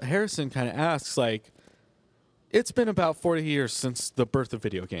Phil Harrison kind of asks, like, it's been about 40 years since the birth of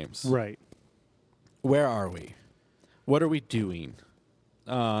video games. Right. Where are we? What are we doing?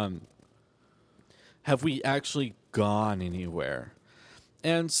 Have we actually gone anywhere?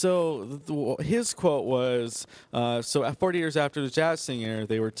 And so his quote was, so at 40 years after the Jazz Singer,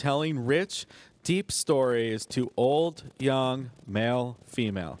 they were telling rich, deep stories to old, young, male,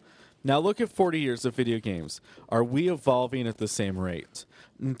 female. Now look at 40 years of video games. Are we evolving at the same rate?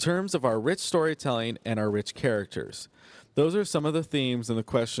 In terms of our rich storytelling and our rich characters. Those are some of the themes and the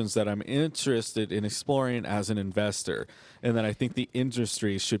questions that I'm interested in exploring as an investor, and that I think the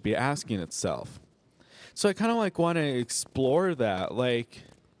industry should be asking itself. So I kind of like want to explore that. Like,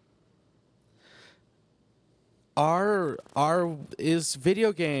 is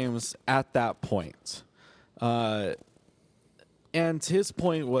video games at that point? And his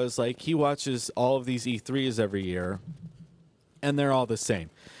point was like he watches all of these E3s every year, and they're all the same.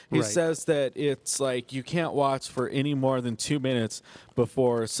 He says that it's like you can't watch for any more than 2 minutes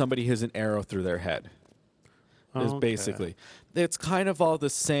before somebody hits an arrow through their head. Is basically. It's kind of all the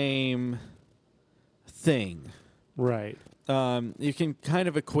same thing. Right. You can kind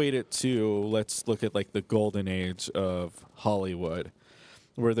of equate it to, let's look at like the golden age of Hollywood,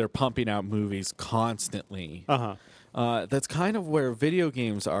 where they're pumping out movies constantly. That's kind of where video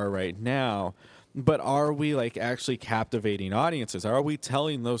games are right now. But are we like actually captivating audiences? Are we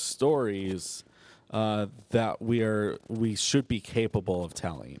telling those stories that we should be capable of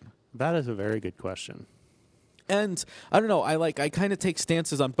telling? That is a very good question. And I don't know, I kind of take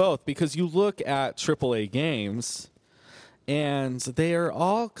stances on both, because you look at AAA games and they are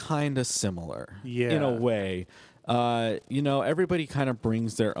all kind of similar in a way. Everybody kind of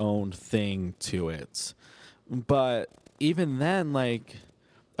brings their own thing to it. But even then, like,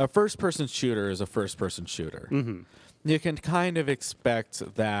 a first-person shooter is a first-person shooter. Mm-hmm. You can kind of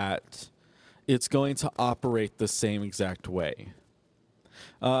expect that it's going to operate the same exact way.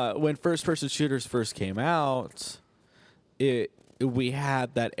 When first-person shooters first came out, we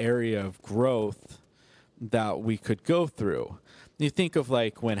had that area of growth that we could go through. You think of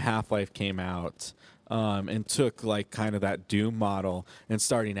like when Half-Life came out and took like kind of that Doom model and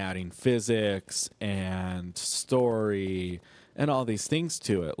starting adding physics and story and all these things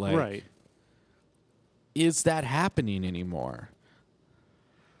to it. Like, is that happening anymore?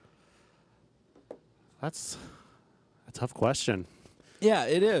 That's a tough question. Yeah,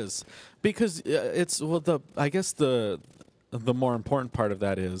 it is, because I guess the more important part of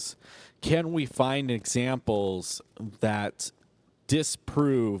that is, can we find examples that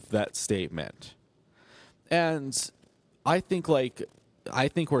disprove that statement? And I think like I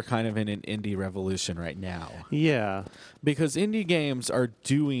think we're kind of in an indie revolution right now. Yeah. Because indie games are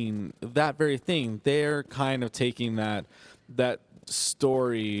doing that very thing. They're kind of taking that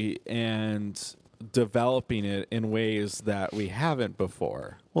story and developing it in ways that we haven't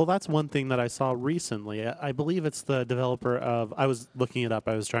before. Well, that's one thing that I saw recently. I believe it's the developer of, I was looking it up,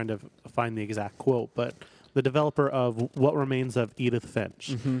 I was trying to find the exact quote, but the developer of What Remains of Edith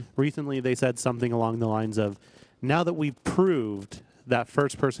Finch. Recently, they said something along the lines of, now that we've proved that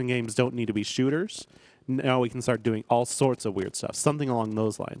first-person games don't need to be shooters, now we can start doing all sorts of weird stuff. Something along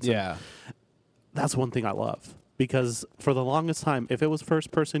those lines. Yeah. That's one thing I love. Because for the longest time, if it was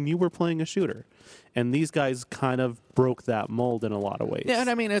first-person, you were playing a shooter. And these guys kind of broke that mold in a lot of ways. Yeah, and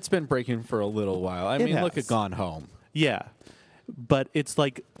I mean, it's been breaking for a little while. I mean, look at Gone Home. Yeah. But it's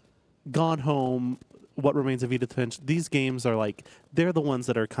like Gone Home, What Remains of Edith Finch, these games are like, they're the ones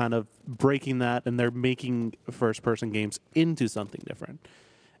that are kind of breaking that, and they're making first-person games into something different.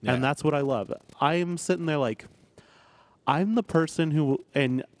 Yeah. And that's what I love. I'm sitting there like, I'm the person who,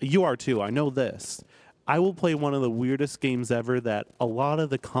 and you are too, I know this, I will play one of the weirdest games ever that a lot of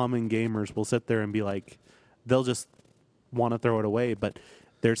the common gamers will sit there and be like, they'll just want to throw it away, but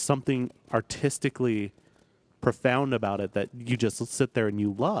there's something artistically profound about it that you just sit there and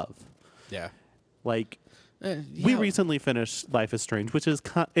you love. Yeah. Like, we recently finished Life is Strange, which is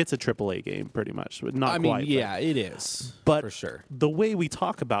it's a AAA game pretty much, but not quite. Yeah, it is, but for sure. The way we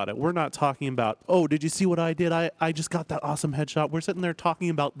talk about it, we're not talking about, oh, did you see what I did? I just got that awesome headshot. We're sitting there talking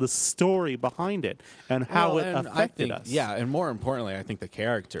about the story behind it and how it affected us. Yeah, and more importantly, I think the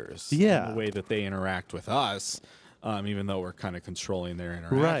characters. Yeah. And the way that they interact with us, even though we're kind of controlling their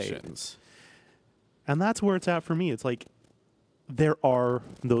interactions. Right. And that's where it's at for me. It's like, there are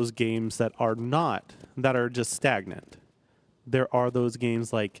those games that are just stagnant. There are those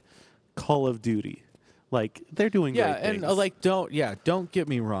games like Call of Duty. Like, they're doing great things. And don't get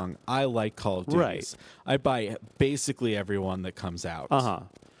me wrong. I like Call of Duty. Right. I buy basically every one that comes out.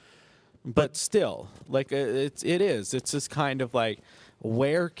 But still, like, it's just kind of like,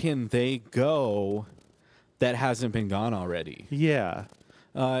 where can they go that hasn't been gone already? Yeah.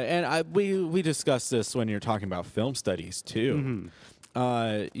 And we discussed this when you're talking about film studies too.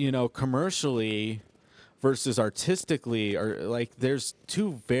 Commercially versus artistically, or like, there's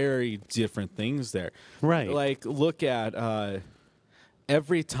two very different things there. Right. Like, look at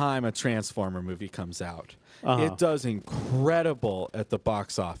every time a Transformer movie comes out, it does incredible at the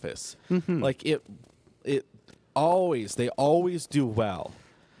box office. Like, they always do well,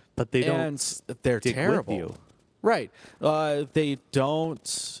 but they don't. They're stick terrible. with you. Right. They're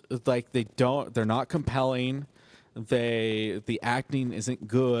not compelling. The acting isn't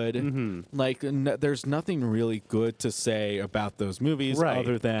good. Like, there's nothing really good to say about those movies, right,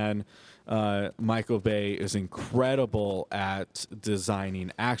 other than Michael Bay is incredible at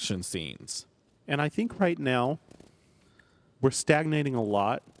designing action scenes. And I think right now we're stagnating a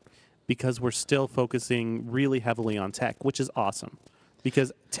lot because we're still focusing really heavily on tech, which is awesome.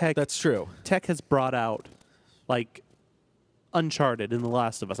 Because That's true. Tech has brought out, like, Uncharted and The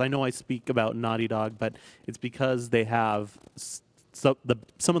Last of Us. I know I speak about Naughty Dog, but it's because they have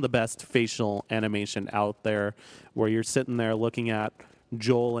some of the best facial animation out there, where you're sitting there looking at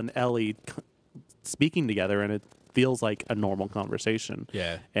Joel and Ellie speaking together, and it feels like a normal conversation.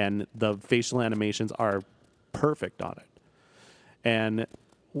 Yeah. And the facial animations are perfect on it. And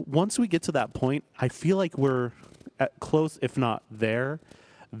once we get to that point, I feel like we're at close, if not there.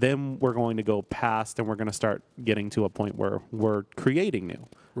 Then we're going to go past, and we're going to start getting to a point where we're creating new.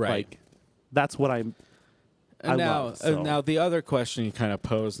 Right. Like, that's what I love. So. Now, the other question he kind of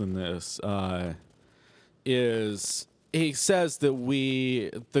posed in this is, he says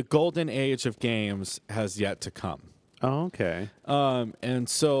that the golden age of games has yet to come. Oh, okay. And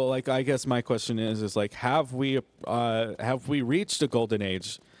so, like, I guess my question is like, have we reached a golden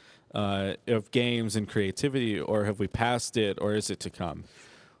age of games and creativity, or have we passed it, or is it to come?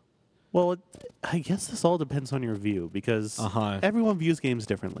 Well, I guess this all depends on your view, because everyone views games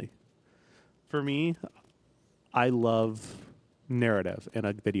differently. For me, I love narrative in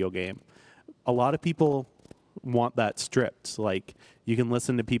a video game. A lot of people want that stripped. Like, you can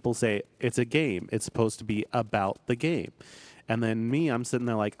listen to people say, it's a game, it's supposed to be about the game. And then me, I'm sitting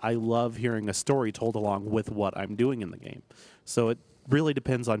there like, I love hearing a story told along with what I'm doing in the game. So it really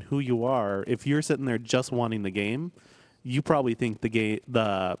depends on who you are. If you're sitting there just wanting the game, you probably think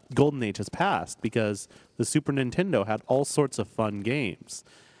the golden age has passed, because the Super Nintendo had all sorts of fun games.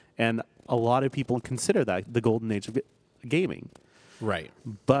 And a lot of people consider that the golden age of gaming. Right.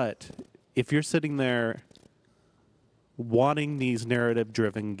 But if you're sitting there wanting these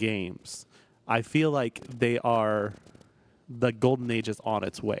narrative-driven games, I feel like the golden age is on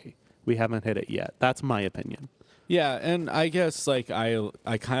its way. We haven't hit it yet. That's my opinion. Yeah, and I guess like I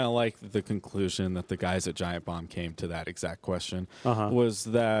kind of like the conclusion that the guys at Giant Bomb came to that exact question was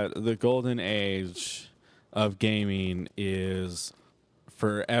that the golden age of gaming is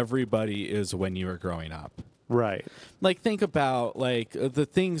for everybody is when you were growing up. Right. Like think about like the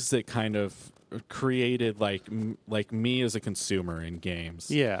things that kind of created like me as a consumer in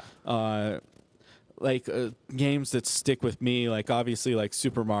games. Yeah. Games that stick with me, like obviously like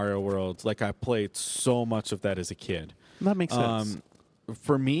Super Mario World, like I played so much of that as a kid. That makes sense.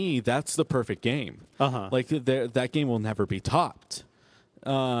 For me, that's the perfect game. Like that game will never be topped.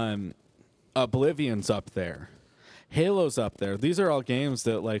 Oblivion's up there. Halo's up there. These are all games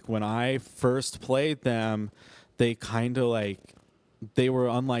that like when I first played them, they kind of like they were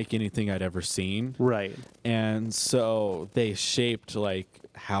unlike anything I'd ever seen. Right. And so they shaped like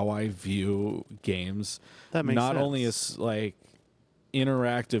how I view games. That makes not sense. only as like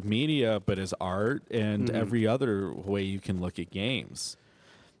interactive media, but as art and every other way you can look at games.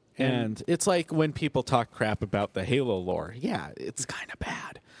 And it's like when people talk crap about the Halo lore. Yeah, it's kind of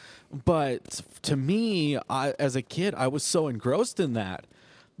bad. But to me, as a kid, I was so engrossed in that.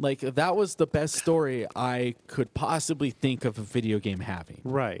 Like, that was the best story I could possibly think of a video game having.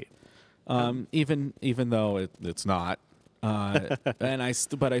 Right. Even though it's not. But I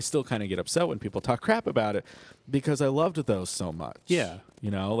still kind of get upset when people talk crap about it because I loved those so much. Yeah. You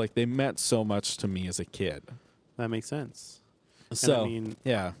know, like they meant so much to me as a kid. That makes sense. So, I mean,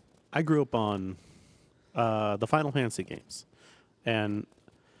 yeah. I grew up on the Final Fantasy games. And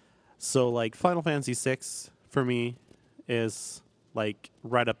so, like, Final Fantasy VI for me is, like,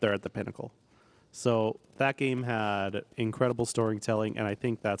 right up there at the pinnacle. So that game had incredible storytelling, and I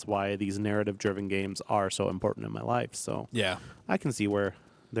think that's why these narrative-driven games are so important in my life. So Yeah. I can see where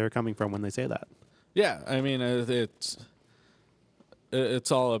they're coming from when they say that. Yeah, I mean,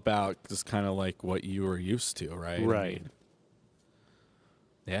 it's all about just kind of like what you were used to, right? Right. I mean,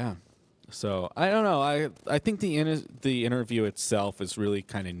 yeah. So I don't know. I think the interview itself is really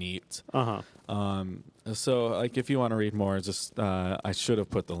kind of neat. So like if you want to read more, just I should have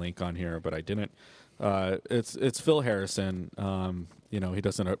put the link on here, but I didn't. It's Phil Harrison. You know, he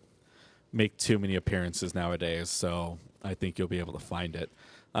doesn't make too many appearances nowadays, so I think you'll be able to find it.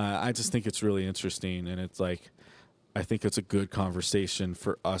 I just think it's really interesting, and it's like I think it's a good conversation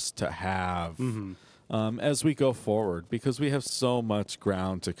for us to have as we go forward because we have so much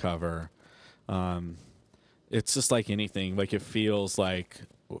ground to cover. It's just like anything. Like it feels like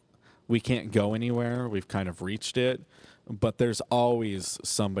we can't go anywhere. We've kind of reached it, but there's always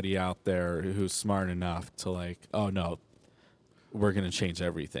somebody out there who's smart enough to like, oh no, we're going to change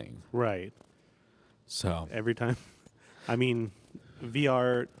everything. Right. So Every time. I mean,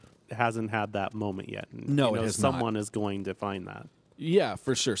 VR hasn't had that moment yet. And, No, it has not. someone is going to find that. yeah,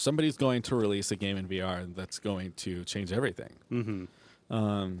 for sure. Somebody's going to release a game in VR that's going to change everything.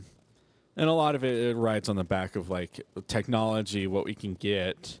 And a lot of it rides on the back of like technology, what we can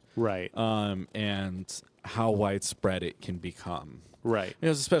get, Right. and how widespread it can become. Right.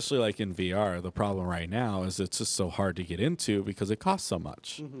 Because especially like in VR, the problem right now is it's just so hard to get into because it costs so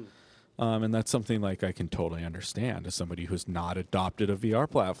much. And that's something like I can totally understand as somebody who's not adopted a VR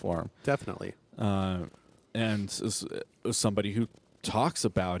platform. Definitely. And as somebody who talks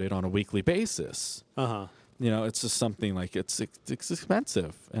about it on a weekly basis. You know, it's just something like it's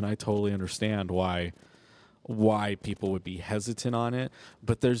expensive, and I totally understand why people would be hesitant on it.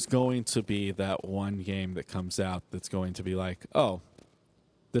 But there's going to be that one game that comes out that's going to be like, oh,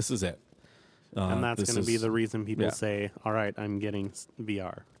 this is it. And that's going to be the reason people yeah. say, all right, I'm getting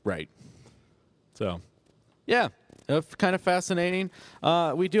VR. Right. So, yeah, kind of fascinating.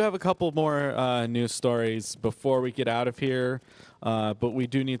 We do have a couple more news stories before we get out of here, but we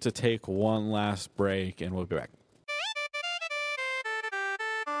do need to take one last break, and we'll be back.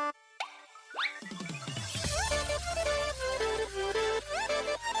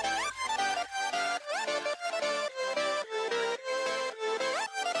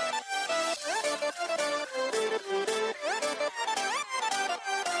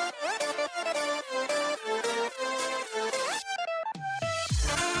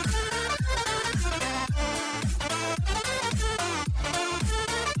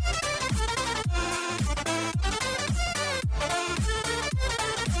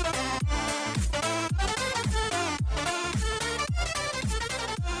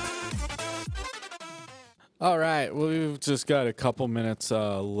 All right, well, we've just got a couple minutes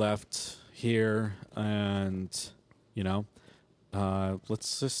left here, and, you know,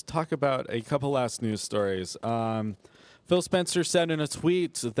 let's just talk about a couple last news stories. Phil Spencer said in a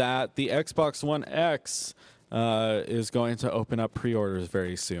tweet that the Xbox One X is going to open up pre-orders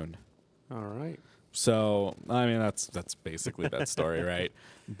very soon. All right. So, I mean, that's basically that story, right?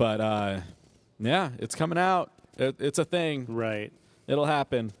 But, yeah, it's coming out. It's a thing. Right. It'll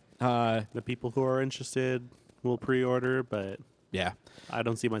happen. The people who are interested will pre-order, but Yeah. I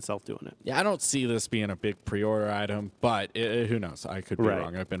don't see myself doing it. Yeah, I don't see this being a big pre-order item, but who knows? I could be Right.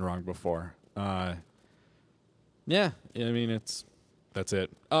 wrong. I've been wrong before. Yeah, I mean, that's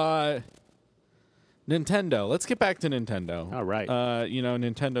it. Nintendo. Let's get back to Nintendo. All right.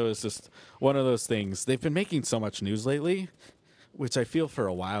 Nintendo is just one of those things. They've been making so much news lately, which I feel for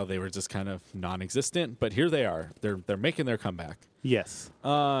a while they were just kind of non-existent, but here they are. They're making their comeback. Yes.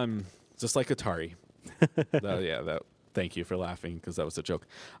 Just like Atari. Thank you for laughing because that was a joke.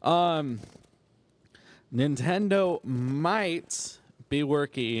 Nintendo might be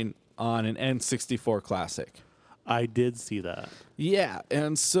working on an N64 classic. I did see that. Yeah,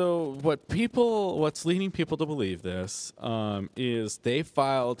 and so what's leading people to believe this is they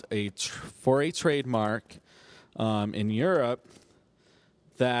filed for a trademark in Europe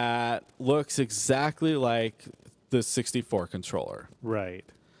that looks exactly like the 64 controller. Right.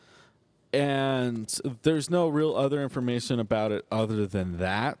 And there's no real other information about it other than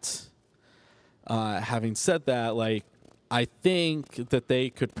that. Having said that, I think that they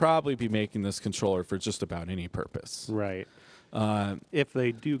could probably be making this controller for just about any purpose. Right. If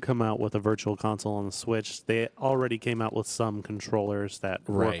they do come out with a virtual console on the Switch, they already came out with some controllers that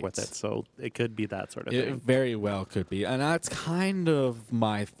work with it. So it could be that sort of thing. It very well could be. And that's kind of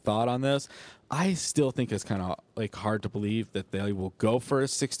my thought on this. I still think it's kind of hard to believe that they will go for a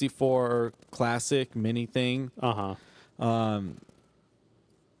 64 classic mini thing.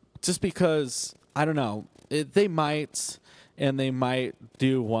 Just because, I don't know, they might, and they might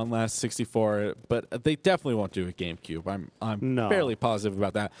do one last 64, but they definitely won't do a GameCube. I'm fairly positive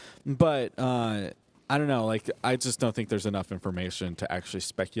about that. But I don't know, I just don't think there's enough information to actually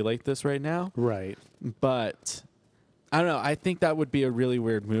speculate this right now. Right. But I don't know. I think that would be a really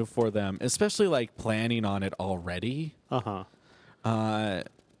weird move for them, especially planning on it already. I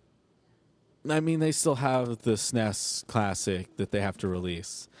mean, they still have the SNES Classic that they have to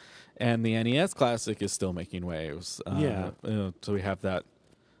release, and the NES Classic is still making waves. So we have that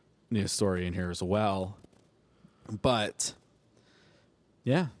news story in here as well. But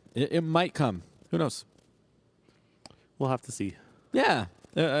yeah, it might come. Who knows? We'll have to see. Yeah,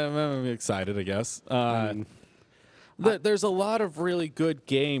 I'm excited, I guess. There's a lot of really good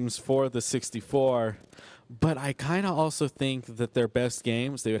games for the 64, but I kind of also think that their best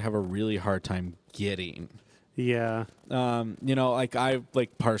games they would have a really hard time getting. Yeah. I'm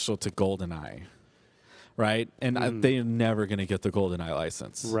partial to GoldenEye, right? And they're never going to get the GoldenEye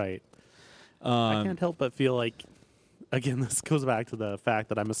license. Right. I can't help but feel like, again, this goes back to the fact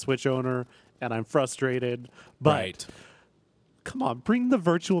that I'm a Switch owner and I'm frustrated. But come on, bring the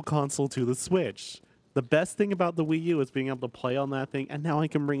virtual console to the Switch. The best thing about the Wii U is being able to play on that thing, and now I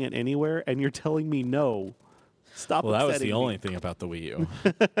can bring it anywhere, and you're telling me no. Stop Well, that was the me. only thing about the Wii U.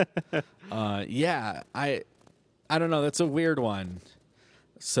 Yeah, I don't know. That's a weird one.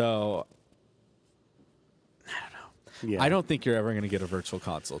 So, I don't know. Yeah. I don't think you're ever going to get a virtual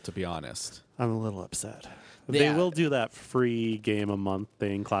console, to be honest. I'm a little upset. Yeah. They will do that free game a month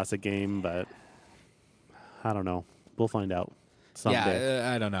thing, classic game, but I don't know. We'll find out. Someday.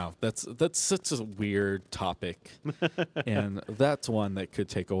 Yeah, I don't know. That's such a weird topic, and that's one that could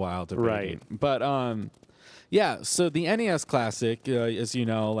take a while to Right. But yeah. So the NES Classic, as you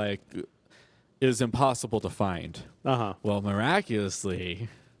know, is impossible to find. Well, miraculously,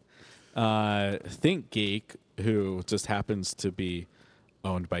 ThinkGeek, who just happens to be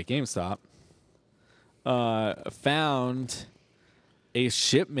owned by GameStop, found a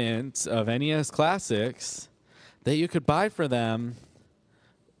shipment of NES Classics that you could buy for them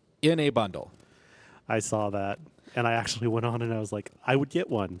in a bundle. I saw that, and I actually went on and I was like, I would get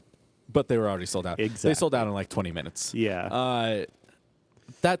one. But they were already sold out. Exactly. They sold out in 20 minutes. Yeah. I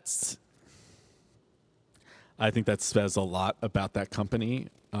think that says a lot about that company.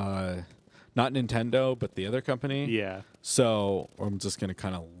 Not Nintendo, but the other company. Yeah. So I'm just going to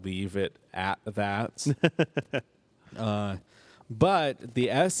kind of leave it at that. But the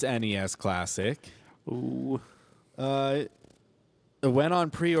SNES Classic... Ooh. It went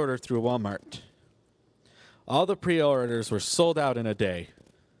on pre-order through Walmart. All the pre-orders were sold out in a day.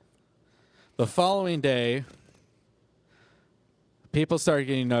 The following day, people started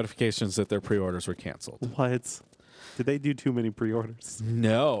getting notifications that their pre-orders were canceled. What? Did they do too many pre-orders?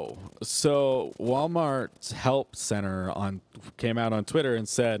 No. So Walmart's help center came out on Twitter and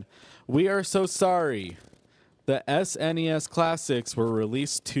said, "We are so sorry. The SNES Classics were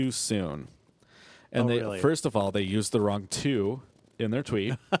released too soon. And really? first of all, they used the wrong 2 in their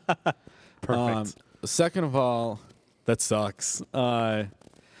tweet. Perfect. Second of all, that sucks.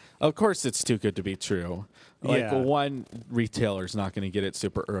 Of course, it's too good to be true. Like, Yeah. one retailer's not going to get it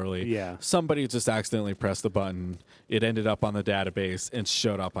super early. Yeah. Somebody just accidentally pressed the button. It ended up on the database and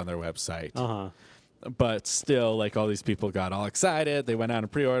showed up on their website. But still, like, all these people got all excited. They went out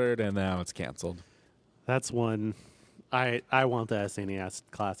and pre-ordered, and now it's canceled. That's one. I want the SNES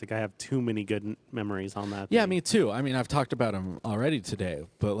Classic. I have too many good memories on that. Yeah, thing. me too. I mean, I've talked about them already today,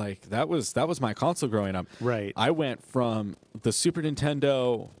 but like that was my console growing up. Right. I went from the Super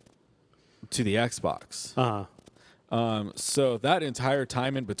Nintendo to the Xbox. So that entire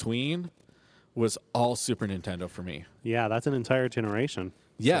time in between was all Super Nintendo for me. Yeah, that's an entire generation.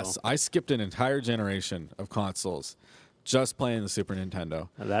 Yes, So I skipped an entire generation of consoles just playing the Super Nintendo.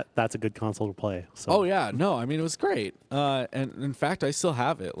 that's a good console to play. So. Oh yeah, no, I mean it was great. And in fact, I still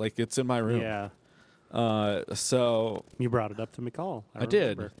have it. Like it's in my room. Yeah. So You brought it up to McCall. I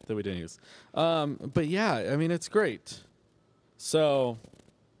did that we didn't use. But yeah, I mean it's great. So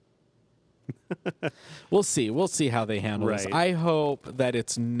we'll see. We'll see how they handle this. Right. I hope that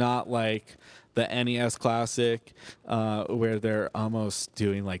it's not like the NES Classic, where they're almost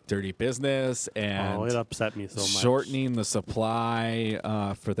doing like dirty business and it upset me so much. shortening the supply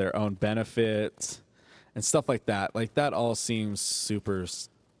for their own benefit and stuff like that. Like that all seems super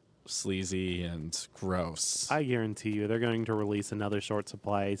sleazy and gross. I guarantee you they're going to release another short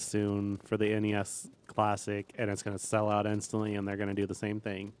supply soon for the NES Classic, and it's going to sell out instantly, and they're going to do the same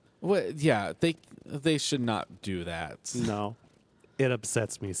thing. Well, yeah, they should not do that. No. It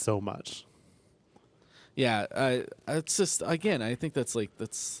upsets me so much. Yeah, it's just again, I think that's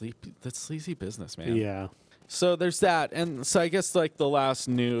sleazy business, man. Yeah. So there's that, and so I guess like the last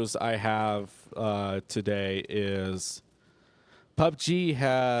news I have today is PUBG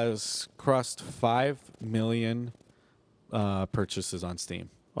has crossed 5 million purchases on Steam.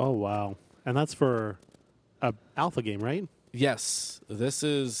 Oh, wow. And that's for a alpha game, right? Yes, this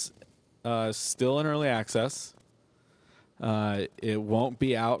is still in early access. It won't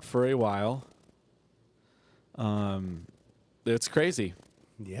be out for a while. It's crazy.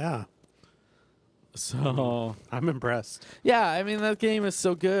 Yeah. So I'm impressed. yeah, I mean that game is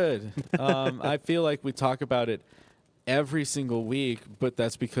so good. I feel like we talk about it every single week, but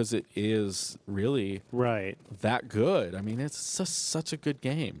that's because it is really Right. that good. I mean, it's just such a good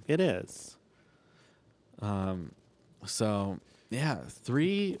game. It is. So yeah,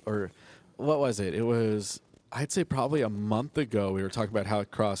 3 or what was it? It was, I'd say probably a month ago we were talking about how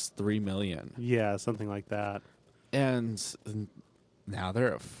it crossed 3 million. Yeah, something like that. And now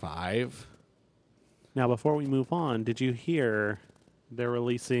they're at 5. Now, before we move on, did you hear they're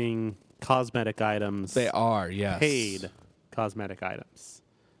releasing cosmetic items? They are, yes. Paid cosmetic items.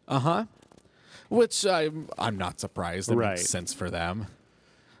 Uh-huh. Which I'm not surprised. That Right. makes sense for them.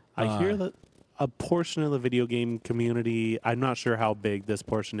 I hear that a portion of the video game community, I'm not sure how big this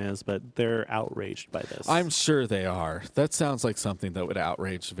portion is, but they're outraged by this. I'm sure they are. That sounds like something that would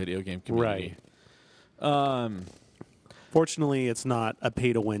outrage the video game community. Fortunately, it's not a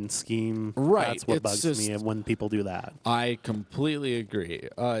pay-to-win scheme. Right, That's what it's bugs just- me when people do that. I completely agree.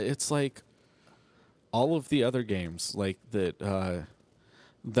 It's like all of the other games like that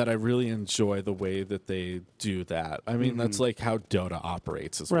that I really enjoy the way that they do that. I mean, that's like how Dota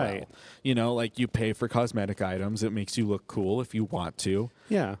operates as well. Right. You know, like you pay for cosmetic items. It makes you look cool if you want to.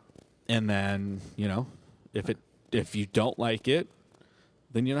 Yeah. And then, you know, if you don't like it,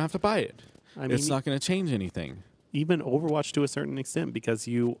 then you don't have to buy it. I mean, It's not going to change anything. even Overwatch to a certain extent, because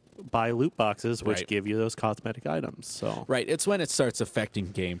you buy loot boxes which Right. give you those cosmetic items. So Right. It's when it starts affecting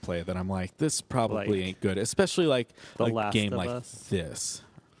gameplay that I'm like, this probably Like ain't good, especially like The a Last game of like Us. this.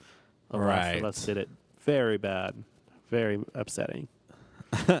 The Last of Us did it very bad, very upsetting.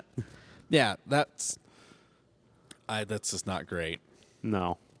 Yeah, that's just not great.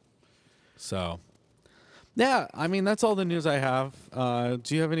 No. So, yeah, I mean, that's all the news I have.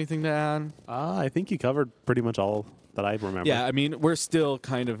 Do you have anything to add? I think you covered pretty much all that I remember. Yeah, I mean, we're still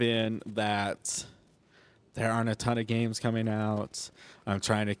kind of in that there aren't a ton of games coming out. I'm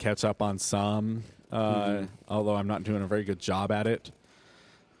trying to catch up on some, although I'm not doing a very good job at it.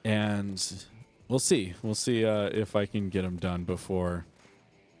 And we'll see. We'll see if I can get them done before,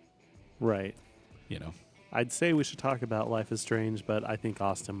 Right. you know. I'd say we should talk about Life is Strange, but I think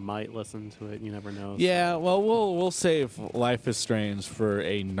Austin might listen to it. You never know. Yeah, well, we'll save Life is Strange for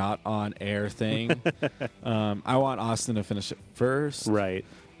a not on air thing. I want Austin to finish it first, Right.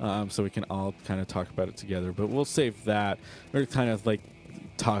 so we can all kind of talk about it together. But we'll save that. We're kind of like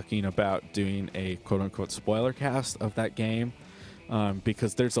talking about doing a quote unquote spoiler cast of that game.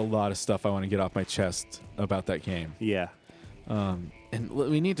 because there's a lot of stuff I want to get off my chest about that game. Yeah. And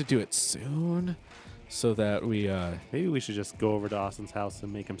we need to do it soon so that we... Maybe we should just go over to Austin's house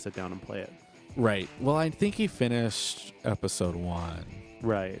and make him sit down and play it. Right. Well, I think he finished episode 1.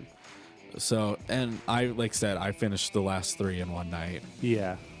 Right. So, and like I said, I finished the last 3 in one night.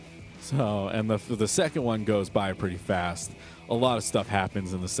 Yeah. So, and the second one goes by pretty fast. A lot of stuff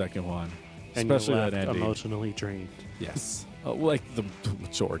happens in the second one, And especially you're that left ending. emotionally drained. Yes, like the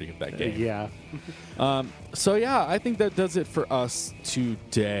majority of that game. Yeah. So yeah, I think that does it for us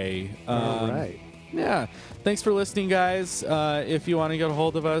today. All right. Yeah. Thanks for listening, guys. If you want to get a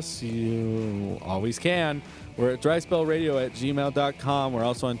hold of us, you always can. We're at dryspellradio@gmail.com. We're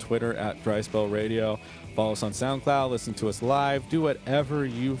also on Twitter at dryspellradio. Follow us on SoundCloud. Listen to us live. Do whatever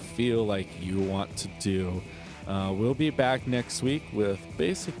you feel like you want to do. We'll be back next week with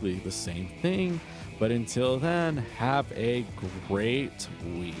basically the same thing. But until then, have a great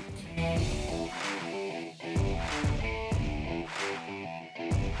week.